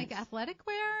you mean like athletic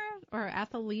wear or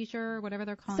athleisure, whatever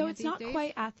they're calling So it it's these not days?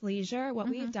 quite athleisure. What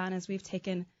we've done is we've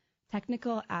taken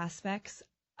technical aspects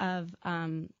of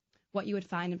what you would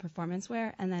find in performance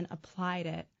wear and then applied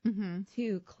it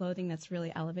to clothing that's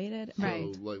really elevated.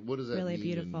 So, like, what does that really mean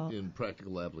beautiful. in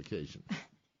practical application?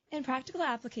 In practical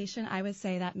application, I would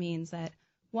say that means that,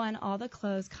 one, all the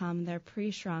clothes they're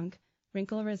pre-shrunk,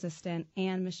 wrinkle-resistant,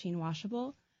 and machine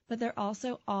washable, but they're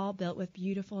also all built with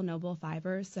beautiful, noble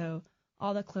fibers, so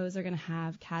all the clothes are going to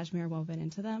have cashmere woven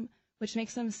into them, which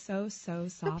makes them so soft on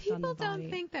the body. People don't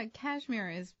think that cashmere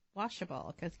is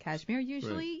washable, because cashmere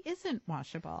usually isn't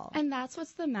washable. And that's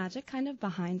what's the magic kind of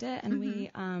behind it, and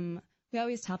we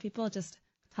always tell people just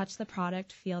touch the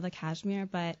product, feel the cashmere,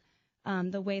 but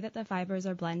the way that the fibers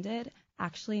are blended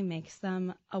actually makes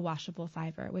them a washable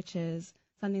fiber, which is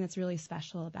something that's really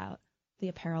special about the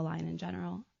apparel line in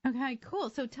general. Okay,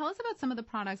 cool. So tell us about some of the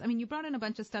products. I mean, you brought in a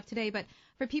bunch of stuff today, but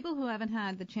for people who haven't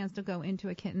had the chance to go into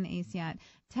a Kit and Ace yet,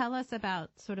 tell us about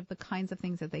sort of the kinds of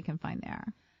things that they can find there.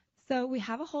 So we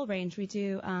have a whole range. We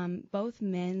do both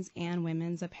men's and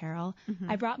women's apparel.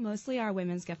 I brought mostly our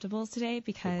women's giftables today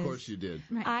because... Of course you did.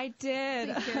 Right. I did.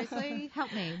 Like, seriously?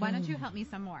 Help me. Why don't you help me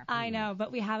some more? I know,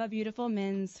 but we have a beautiful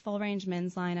full-range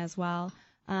men's line as well.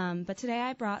 But today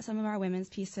I brought some of our women's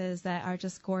pieces that are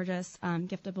just gorgeous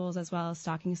giftables as well as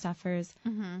stocking stuffers.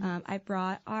 I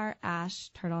brought our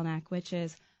ash turtleneck, which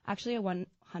is actually a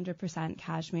 100%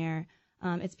 cashmere.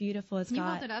 It's beautiful. It's Can you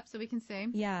got... hold it up so we can see?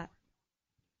 Yeah.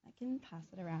 I can pass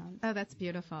it around. Oh, that's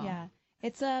beautiful. Yeah.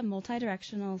 It's a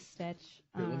multi-directional stitch.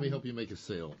 Here, let me help you make a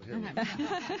sale.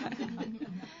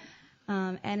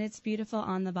 And it's beautiful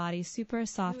on the body, super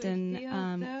soft and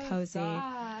cozy.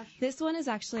 Soft. This one is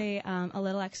actually a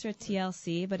little extra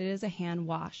TLC, but it is a hand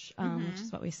wash, which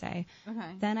is what we say.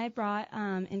 Okay. Then I brought,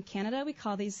 in Canada, we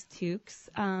call these toques,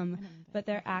 but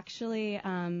they're actually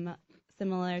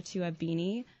similar to a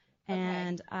beanie.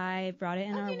 And I brought it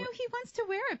in our... he wants to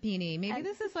wear a beanie. Maybe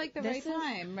this is like the right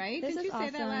time, right? Did you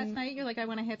say that last night? You're like, I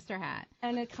want a hipster hat.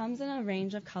 And it comes in a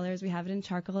range of colors. We have it in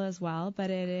charcoal as well, but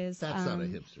it is... That's not a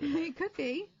hipster hat. It could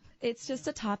be. It's just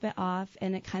to top it off,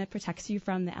 and it kind of protects you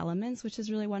from the elements, which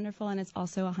is really wonderful, and it's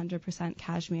also 100%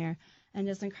 cashmere and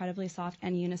just incredibly soft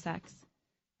and unisex.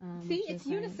 See, it's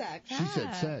unisex. She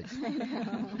said sex.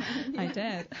 I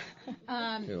did.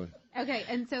 Okay,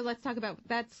 and so let's talk about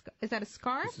is that a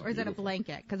scarf or is that a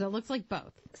blanket? Because it looks like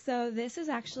both. So this is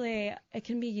actually, it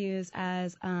can be used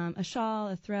as a shawl,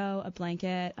 a throw, a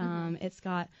blanket. It's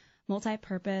got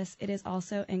multi-purpose. It is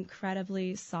also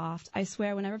incredibly soft. I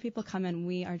swear, whenever people come in,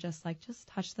 we are just like, just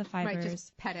touch the fibers. Right,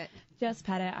 just pet it. Just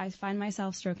pet it. I find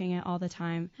myself stroking it all the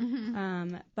time.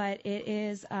 But it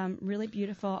is really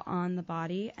beautiful on the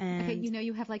body. And okay,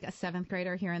 you have like a 7th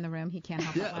grader here in the room. He can't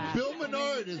help but laugh. Bill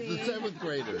Menard is the 7th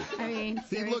grader. I mean,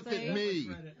 seriously? He looked at me.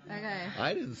 Okay.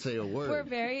 I didn't say a word. We're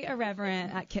very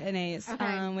irreverent at Kit and Ace,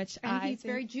 which and he's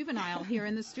very juvenile here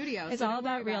in the studio. It's so all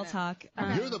about real talk.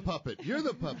 You're the puppet. You're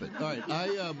the puppet. All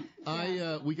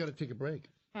right, we got to take a break.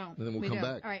 Oh, and then we'll come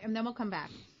back. All right, and then we'll come back.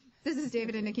 This is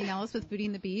David and Nycci Nellis with Foodie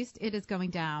and the Beast. It is going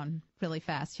down really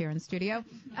fast here in studio.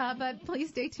 But please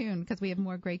stay tuned because we have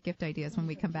more great gift ideas when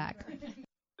we come back.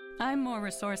 I'm more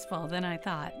resourceful than I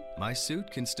thought. My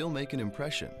suit can still make an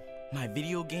impression. My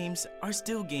video games are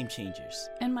still game changers.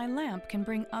 And my lamp can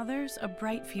bring others a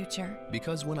bright future.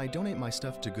 Because when I donate my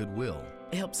stuff to Goodwill,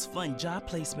 it helps fund job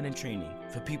placement and training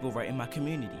for people right in my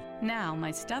community. Now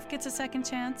my stuff gets a second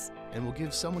chance. And will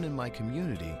give someone in my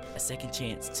community a second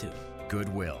chance too.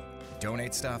 Goodwill.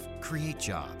 Donate stuff, create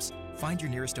jobs. Find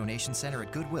your nearest donation center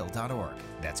at goodwill.org.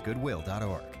 That's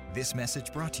goodwill.org. This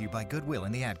message brought to you by Goodwill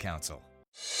and the Ad Council.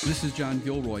 This is John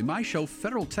Gilroy. My show,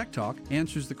 Federal Tech Talk,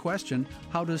 answers the question,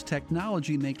 how does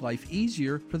technology make life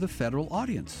easier for the federal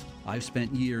audience? I've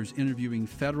spent years interviewing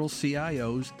federal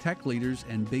CIOs, tech leaders,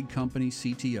 and big company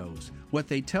CTOs. What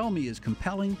they tell me is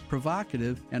compelling,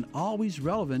 provocative, and always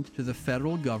relevant to the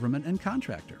federal government and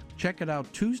contractor. Check it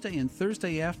out Tuesday and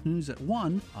Thursday afternoons at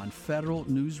 1 on Federal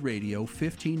News Radio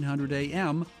 1500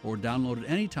 AM or download it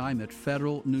anytime at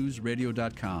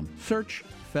federalnewsradio.com. Search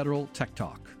Federal Tech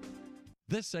Talk.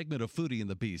 This segment of Foodie and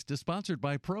the Beast is sponsored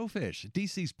by ProFish,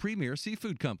 DC's premier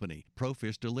seafood company.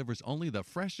 ProFish delivers only the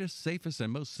freshest, safest,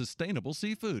 and most sustainable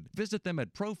seafood. Visit them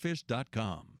at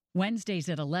profish.com. Wednesdays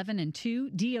at 11 and 2,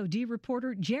 DoD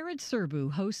reporter Jared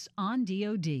Serbu hosts On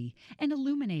DoD, an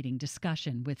illuminating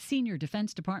discussion with senior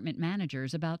Defense Department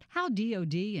managers about how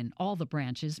DoD and all the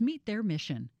branches meet their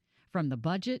mission, from the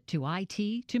budget to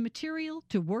IT to material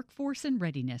to workforce and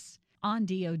readiness. On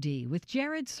DoD with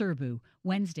Jared Serbu,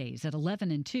 Wednesdays at 11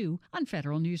 and 2 on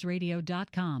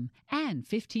federalnewsradio.com and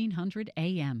 1500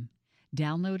 AM.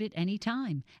 Download it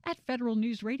anytime at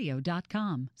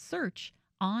federalnewsradio.com. Search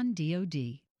On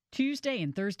DoD. Tuesday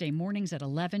and Thursday mornings at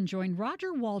 11, join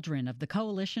Roger Waldron of the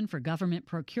Coalition for Government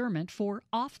Procurement for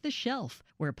Off the Shelf,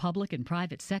 where public and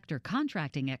private sector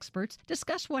contracting experts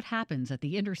discuss what happens at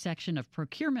the intersection of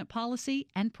procurement policy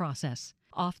and process.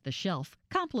 Off the Shelf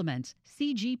complements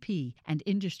CGP and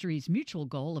industry's mutual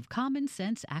goal of common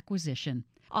sense acquisition.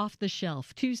 Off the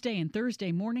Shelf, Tuesday and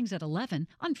Thursday mornings at 11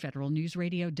 on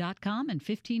federalnewsradio.com and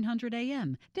 1500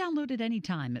 AM. Download it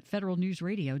anytime at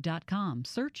federalnewsradio.com.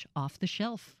 Search Off the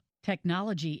Shelf.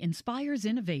 Technology inspires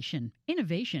innovation.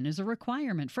 Innovation is a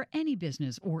requirement for any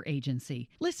business or agency.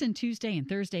 Listen Tuesday and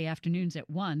Thursday afternoons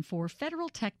at 1 for Federal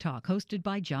Tech Talk, hosted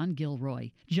by John Gilroy.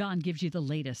 John gives you the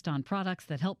latest on products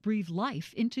that help breathe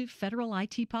life into federal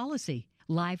IT policy.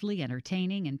 Lively,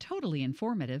 entertaining, and totally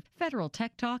informative, Federal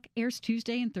Tech Talk airs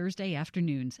Tuesday and Thursday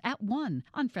afternoons at 1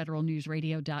 on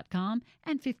federalnewsradio.com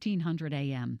and 1500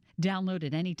 AM. Download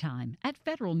it anytime at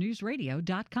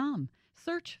federalnewsradio.com.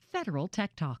 Search Federal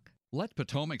Tech Talk. Let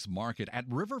Potomac's Market at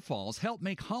River Falls help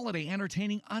make holiday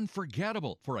entertaining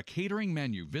unforgettable. For a catering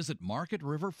menu, visit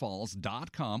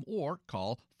marketriverfalls.com or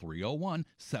call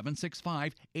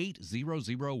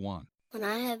 301-765-8001. When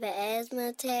I have an asthma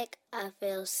attack, I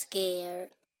feel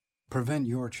scared. Prevent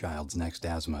your child's next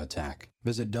asthma attack.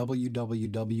 Visit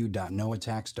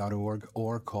www.noattacks.org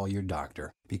or call your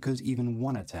doctor, because even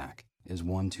one attack is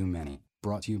one too many.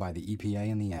 Brought to you by the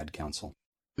EPA and the Ad Council.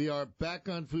 We are back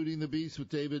on Foodie and the Beast with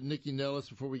David and Nycci Nellis.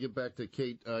 Before we get back to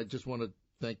Kate, I just want to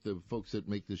thank the folks that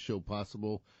make this show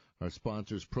possible. Our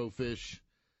sponsors, ProFish,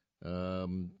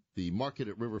 the Market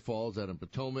at River Falls out in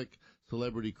Potomac,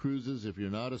 Celebrity Cruises. If you're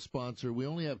not a sponsor, we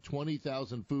only have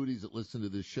 20,000 foodies that listen to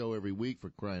this show every week,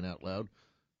 for crying out loud.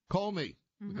 Call me.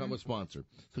 Become a sponsor.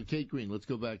 So, Kate Green, let's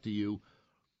go back to you.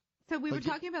 So we were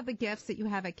talking about the gifts that you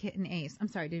have at Kit and Ace. I'm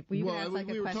sorry, were you going to ask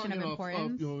a question of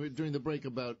importance? During the break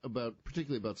about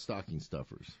particularly about stocking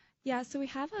stuffers. Yeah, so we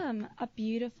have a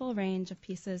beautiful range of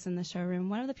pieces in the showroom.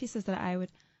 One of the pieces that I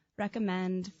would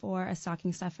recommend for a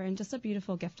stocking stuffer and just a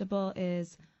beautiful giftable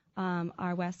is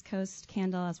our West Coast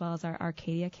candle as well as our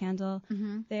Arcadia candle.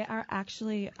 They are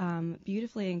actually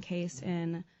beautifully encased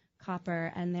in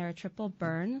copper, and they're a triple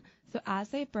burn. So as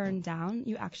they burn down,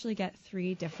 you actually get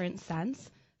 3 different scents.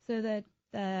 So that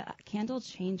the candle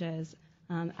changes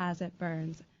as it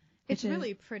burns. It's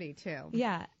really pretty, too.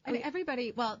 Yeah. I mean,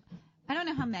 everybody, well, I don't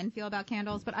know how men feel about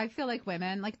candles, but I feel like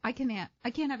women, like, I can't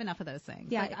have enough of those things.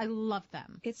 Yeah. Like, I love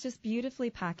them. It's just beautifully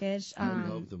packaged. I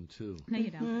love them, too. No,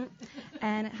 you don't.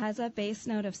 And it has a base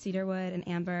note of cedarwood and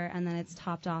amber, and then it's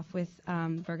topped off with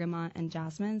bergamot and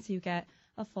jasmine, so you get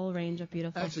a full range of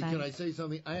beautiful Actually, scents. can I say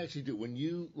something? I actually do. When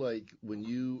you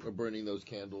are burning those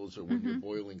candles, or when you're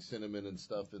boiling cinnamon and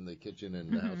stuff in the kitchen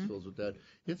and the house fills with that,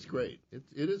 it's great.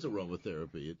 It is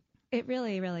aromatherapy. It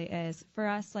really, really is. For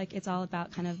us, like, it's all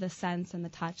about kind of the sense and the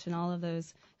touch and all of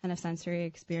those kind of sensory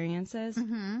experiences.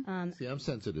 See, I'm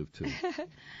sensitive too.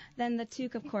 Then the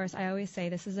toque, of course, I always say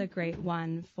this is a great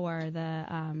one for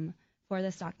the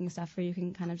stocking stuffer. You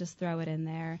can kind of just throw it in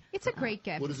there. It's a great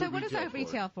gift. What does that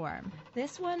retail for?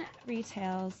 This one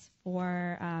retails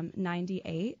for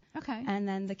 $98. Okay. And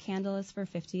then the candle is for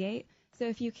 $58. So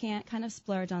if you can't kind of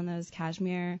splurge on those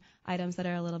cashmere items that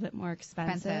are a little bit more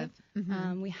expensive.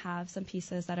 We have some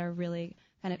pieces that are really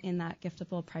kind of in that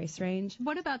giftable price range.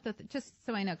 What about just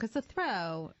so I know, because the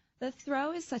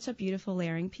throw is such a beautiful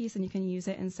layering piece, and you can use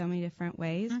it in so many different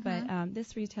ways. But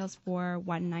this retails for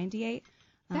 $198.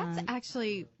 That's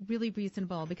actually really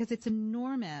reasonable because it's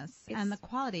enormous, and the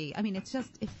quality, I mean, it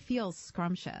feels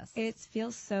scrumptious. It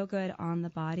feels so good on the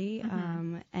body,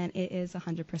 and it is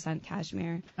 100%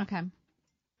 cashmere. Okay.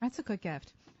 That's a good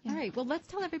gift. All right. Well, let's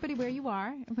tell everybody where you are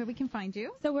and where we can find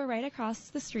you. So we're right across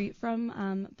the street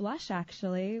from Blush,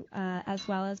 actually, as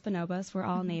well as Bonobos. We're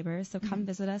all neighbors, so come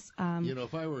visit us.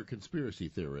 If I were a conspiracy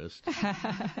theorist,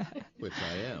 which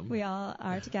I am. We all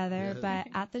are together, but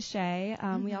at the Shea,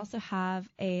 we also have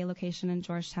a location in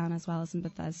Georgetown as well as in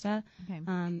Bethesda.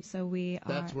 Okay. So we are...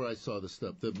 That's where I saw the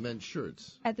stuff, the men's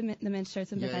shirts. At the men's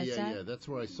shirts in Bethesda? Yeah. That's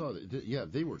where I saw it. Yeah,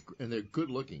 and they're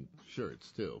good-looking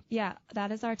shirts, too. Yeah,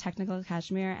 that is our technical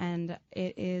cashmere, and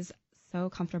it is so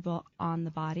comfortable on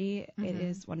the body. It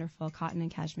is wonderful cotton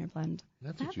and cashmere blend.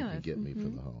 That's what you can get me for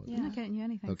the holidays. I'm not getting you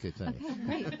anything. Okay, thanks. Okay,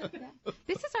 great.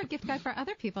 This is our gift guide for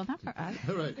other people, not for us.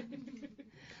 All right.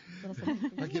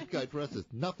 Our gift guide for us is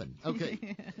nothing.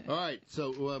 Okay. All right.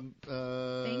 So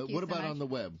what about on the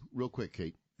web? Real quick,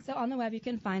 Kate. So on the web, you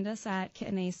can find us at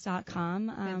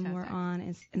kittenace.com. We're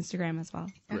on Instagram as well.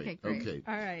 Great. Okay.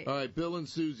 All right. All right, Bill and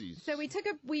Susie's. So we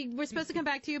were supposed to come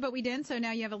back to you, but we didn't. So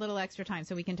now you have a little extra time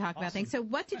so we can talk about things. So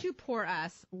what did you pour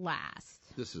us last?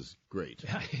 This is great.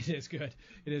 It is good.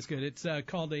 It is good. It's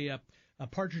called a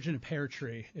partridge in a pear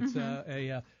tree. It's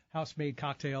a house-made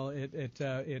cocktail at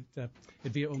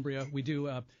Via Umbria. We do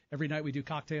every night we do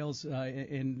cocktails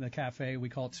in the cafe. We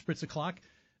call it Spritz O'Clock.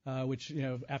 Which,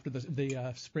 after the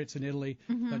Spritz in Italy,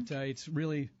 but it's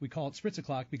really, we call it Spritz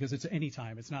O'Clock because it's any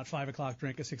time. It's not 5 o'clock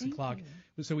drink at 6 o'clock.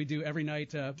 So we do every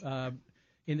night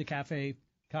in the cafe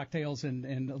cocktails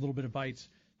and a little bit of bites.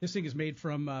 This thing is made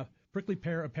from prickly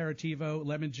pear aperitivo,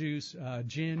 lemon juice,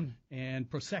 gin, and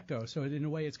Prosecco. So in a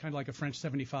way, it's kind of like a French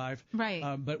 75. Right.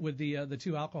 But with the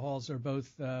two alcohols are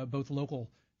both local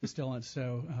distillants.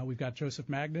 So we've got Joseph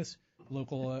Magnus,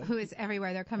 local. Who is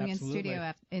everywhere. They're coming absolutely. in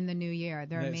studio in the new year.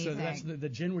 They're amazing. So that's the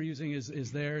gin we're using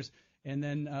is theirs. And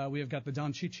then we have got the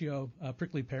Don Ciccio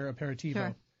prickly pear aperitivo.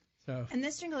 Sure. So. And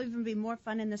this drink will even be more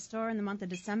fun in the store in the month of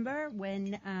December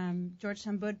when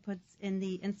Georgetown Bud puts in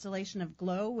the installation of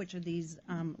Glow, which are these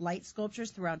light sculptures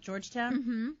throughout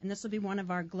Georgetown. And this will be one of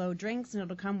our Glow drinks, and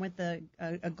it'll come with a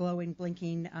glowing,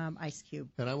 blinking ice cube.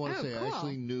 And I want to say, cool. I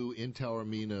actually knew in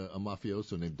Taormina a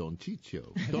mafioso named Don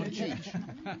Ciccio. Don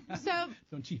Ciccio. So,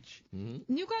 Don Ciccio.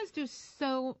 You guys do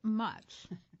so much.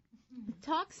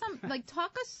 Talk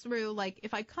us through,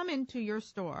 if I come into your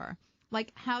store,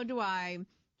 how do I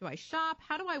shop?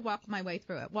 How do I walk my way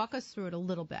through it? Walk us through it a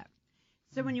little bit.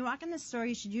 So when you walk in the store,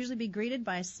 you should usually be greeted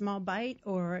by a small bite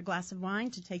or a glass of wine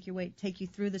to take you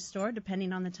through the store,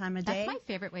 depending on the time of day. That's my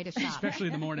favorite way to shop. Especially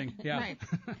in the morning, yeah.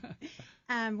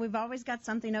 Right. We've always got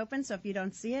something open, so if you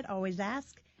don't see it, always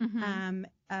ask.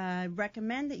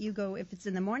 Recommend that you go, if it's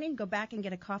in the morning, go back and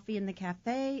get a coffee in the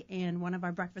cafe and one of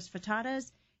our breakfast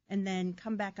frittatas, and then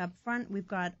come back up front. We've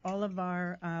got all of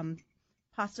our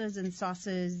pastas and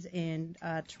sauces and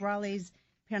Tirales,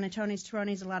 panettones,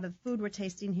 Tironis, a lot of the food we're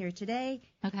tasting here today.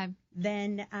 Okay.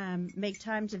 Then make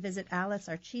time to visit Alice,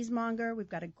 our cheesemonger. We've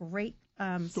got a great store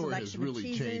has selection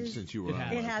really of cheeses. changed since you were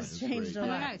on. It has changed a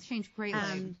lot. No, it's changed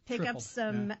greatly. Pick up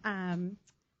some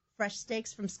fresh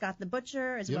steaks from Scott the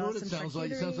Butcher, as well as some charcuterie. Sounds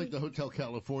like? It sounds like the Hotel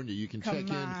California. You can check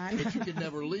in, but you can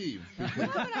never leave.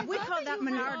 We call that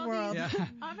Menard World.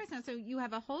 So you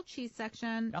have a whole cheese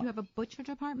section. Yep. You have a butcher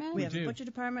department. We have a butcher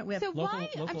department. We have local.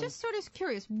 I'm just sort of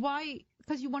curious. Why?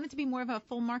 Because you want it to be more of a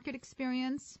full market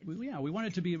experience? We want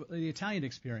it to be the Italian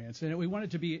experience. And we want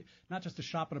it to be not just a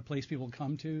shop, but a place people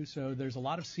come to. So there's a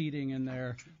lot of seating in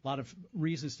there, a lot of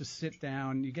reasons to sit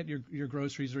down. You get your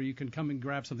groceries, or you can come and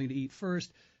grab something to eat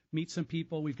first. Meet some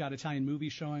people. We've got Italian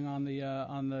movies showing on the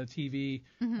TV.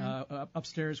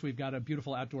 Upstairs, we've got a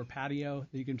beautiful outdoor patio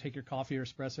that you can take your coffee or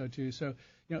espresso to. So,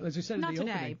 as I said not in the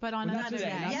today, opening, but on another day.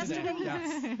 Yesterday,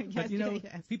 yes.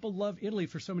 But people love Italy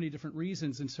for so many different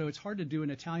reasons, and so it's hard to do an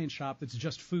Italian shop that's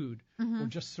just food or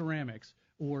just ceramics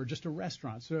or just a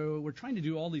restaurant. So we're trying to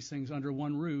do all these things under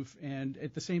one roof, and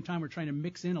at the same time, we're trying to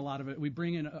mix in a lot of it. We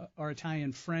bring in our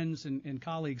Italian friends and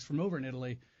colleagues from over in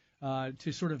Italy.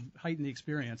 To sort of heighten the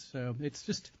experience. So it's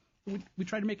just, we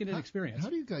try to make it an experience. How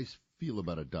do you guys feel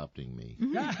about adopting me?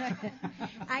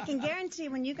 I can guarantee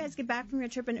when you guys get back from your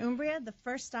trip in Umbria, the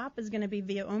first stop is going to be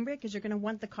Via Umbria, because you're going to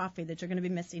want the coffee that you're going to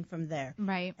be missing from there.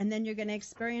 Right. And then you're going to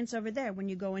experience over there. When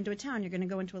you go into a town, you're going to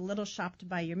go into a little shop to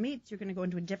buy your meats. You're going to go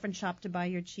into a different shop to buy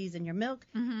your cheese and your milk,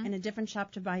 and a different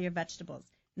shop to buy your vegetables.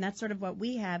 And that's sort of what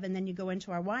we have. And then you go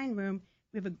into our wine room.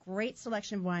 We have a great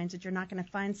selection of wines that you're not going to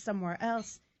find somewhere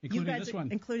else. Including this one.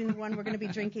 Including the one we're going to be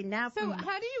drinking now. So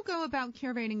how do you go about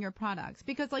curating your products?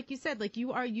 Because like you said,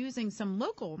 you are using some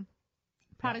local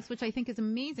products, which I think is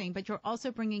amazing, but you're also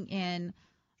bringing in,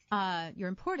 you're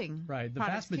importing. Right. The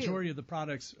vast majority of the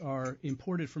products are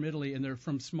imported from Italy, and they're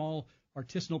from small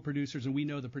artisanal producers, and we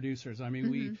know the producers. I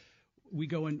mean, we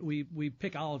go and we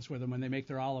pick olives with them when they make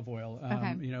their olive oil.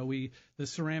 Okay. The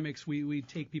ceramics, we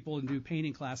take people and do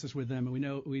painting classes with them,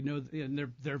 and we know,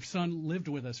 and their son lived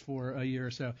with us for a year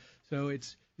or so. So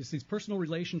it's these personal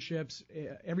relationships.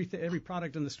 Every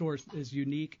product in the store is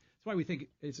unique. That's why we think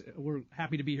we're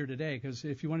happy to be here today, because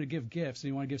if you want to give gifts and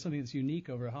you want to give something that's unique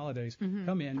over the holidays,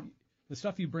 come in. The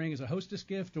stuff you bring as a hostess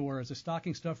gift or as a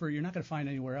stocking stuffer, you're not going to find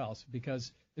anywhere else,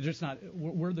 because it's just not.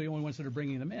 We're the only ones that are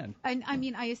bringing them in. And I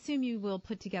mean, I assume you will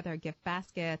put together gift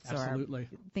baskets Absolutely. or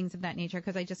things of that nature,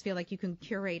 because I just feel like you can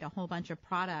curate a whole bunch of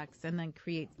products and then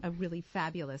create a really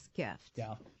fabulous gift.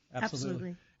 Yeah,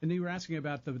 absolutely. And you were asking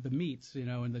about the meats,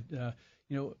 and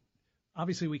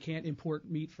obviously we can't import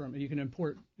meat from. You can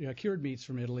import cured meats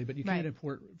from Italy, but you can't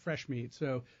import fresh meat.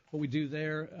 So what we do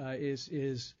there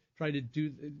is try to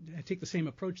take the same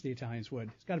approach the Italians would.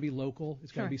 It's got to be local.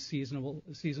 It's got to be seasonal,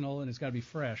 and it's got to be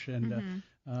fresh. And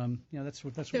that's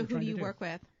what we're trying to do. So who do you work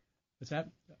with? What's that?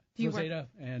 Rosetta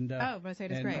and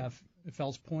Rosetta's great.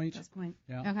 Fells Point. Fells Point.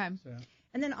 Yeah. Okay. So.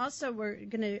 And then also we're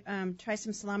going to try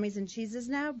some salamis and cheeses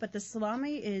now. But the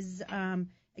salami is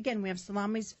again, we have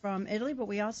salamis from Italy, but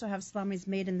we also have salamis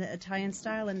made in the Italian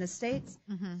style in the States.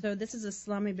 So this is a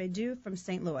salami Bedou from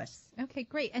St. Louis. Okay,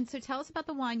 great. And so tell us about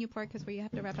the wine you pour, because we have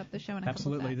to wrap up the show in a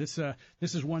Absolutely. couple seconds.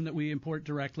 This is one that we import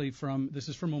directly from. This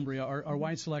is from Umbria. Our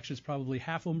wine selection is probably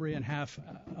half Umbria and half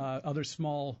other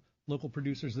small local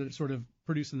producers that sort of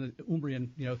produce in the Umbrian.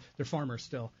 They're farmers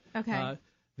still. Okay.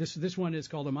 This one is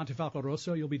called a Montefalco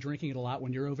Rosso. You'll be drinking it a lot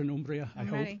when you're over in Umbria, I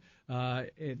hope.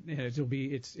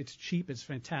 It's cheap. It's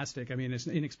fantastic. I mean, it's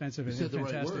inexpensive. You said the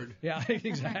right word. Yeah,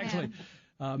 exactly.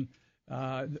 The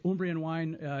Umbrian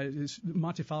wine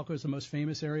Montefalco is the most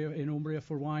famous area in Umbria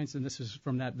for wines, and this is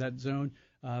from that zone.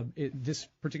 This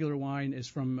particular wine is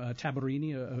from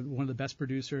Tabarini, one of the best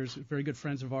producers, very good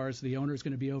friends of ours. The owner is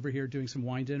going to be over here doing some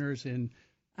wine dinners in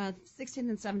 16th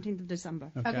and 17th of December.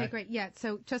 Okay, great. Yeah,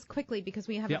 so just quickly, because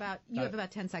we have about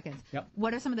 10 seconds. Yep.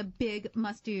 What are some of the big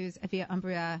must-dos at Via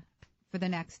Umbria for the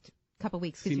next couple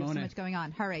weeks, because you have so much going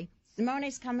on? Hurry.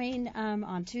 Simone's coming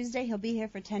on Tuesday. He'll be here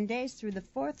for 10 days through the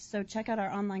 4th, so check out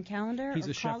our online calendar. He's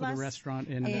a chef of the restaurant.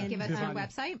 And give us our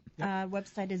website.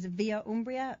 Website is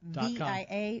viaumbria,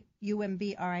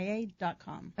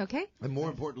 VIAUMBRIA.com. Okay. And more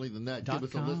importantly than that, give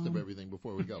us a list of everything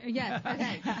before we go. Yes,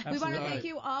 okay. We want to thank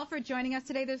you all for joining us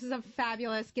today. This is a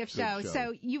fabulous gift show.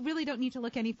 So you really don't need to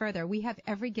look any further. We have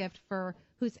every gift for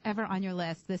who's ever on your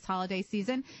list this holiday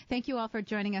season. Thank you all for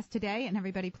joining us today, and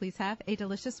everybody please have a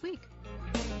delicious week.